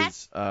after that-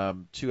 is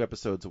 2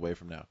 episodes away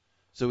from now.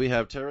 So we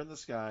have Terror in the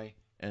Sky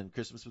and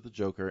Christmas with the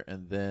Joker,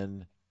 and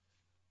then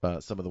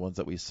some of the ones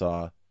that we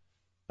saw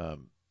that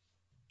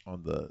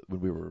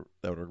were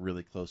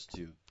really close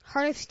to.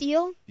 Heart of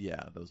Steel.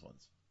 Yeah, those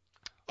ones.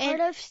 And-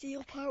 Heart of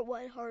Steel Part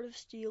 1, Heart of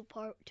Steel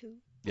Part 2.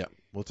 Yeah,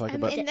 we'll talk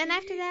And about. then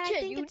after that, I Yeah,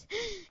 think it's,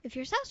 if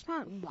you're so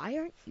smart, why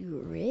aren't you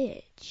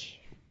rich?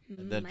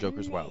 And then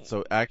Joker's Wild.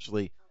 So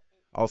actually,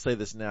 I'll say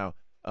this now.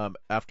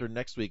 After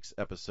next week's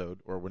episode,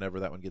 or whenever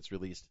that one gets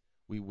released,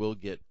 we will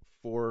get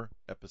 4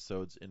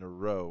 episodes in a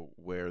row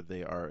where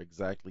they are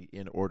exactly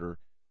in order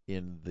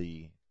in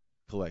the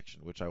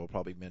collection, which I will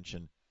probably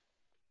mention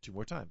 2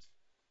 more times.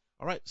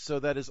 All right, so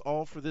that is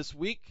all for this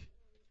week.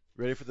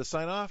 Ready for the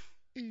sign-off?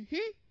 Mm-hmm.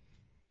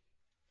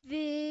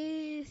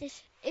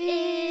 This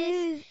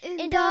Is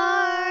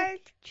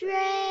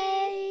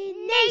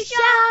Indoctrination.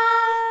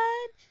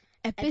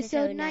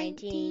 Episode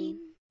 19.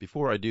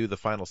 Before I do the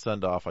final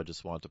send-off, I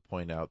just want to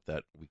point out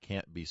that we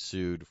can't be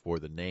sued for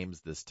the names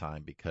this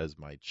time because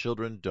my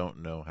children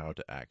don't know how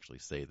to actually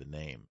say the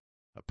name.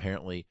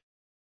 Apparently,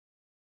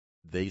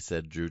 they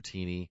said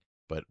Drutini,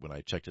 but when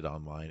I checked it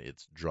online,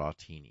 it's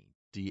Dratini.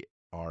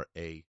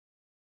 Dratini.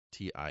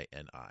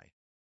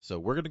 So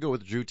we're going to go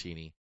with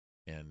Drutini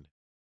and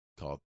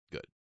call it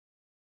good.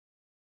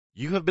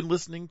 You have been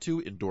listening to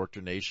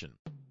Indoctrination.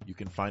 You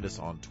can find us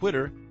on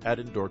Twitter at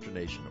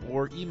Indoctrination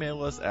or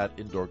email us at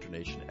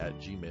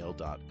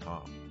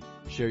indoctrination@gmail.com.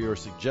 Share your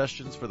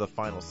suggestions for the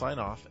final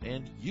sign-off,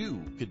 and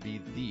you could be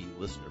the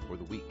listener for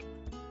the week.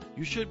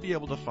 You should be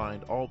able to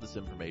find all this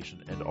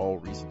information and all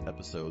recent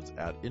episodes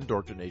at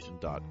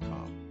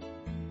indoctrination.com.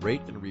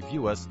 Rate and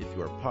review us if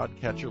your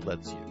podcatcher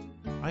lets you.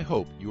 I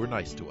hope you are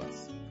nice to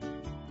us.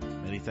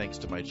 Many thanks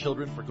to my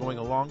children for going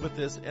along with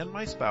this and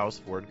my spouse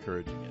for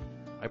encouraging it.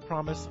 I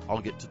promise I'll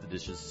get to the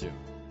dishes soon.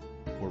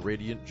 For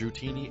Radiant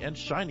Drutini and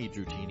Shiny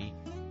Drutini,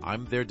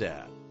 I'm their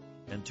dad.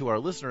 And to our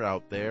listener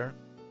out there,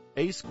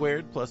 A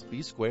squared plus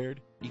B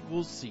squared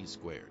equals C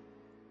squared.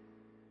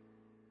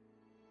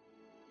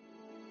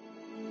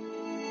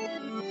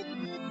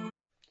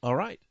 All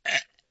right.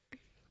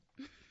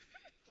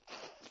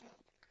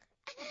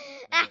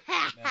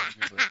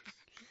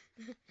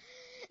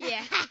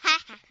 Yeah.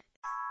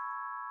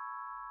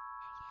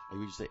 I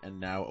would just say, and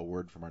now a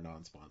word from our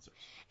non-sponsors.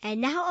 And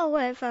now a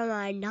word from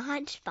our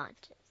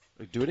non-sponsors.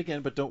 Do it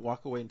again, but don't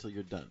walk away until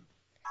you're done.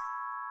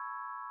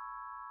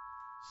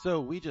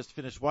 So we just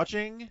finished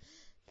watching.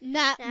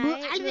 Not.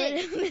 Night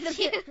with-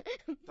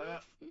 Time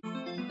out.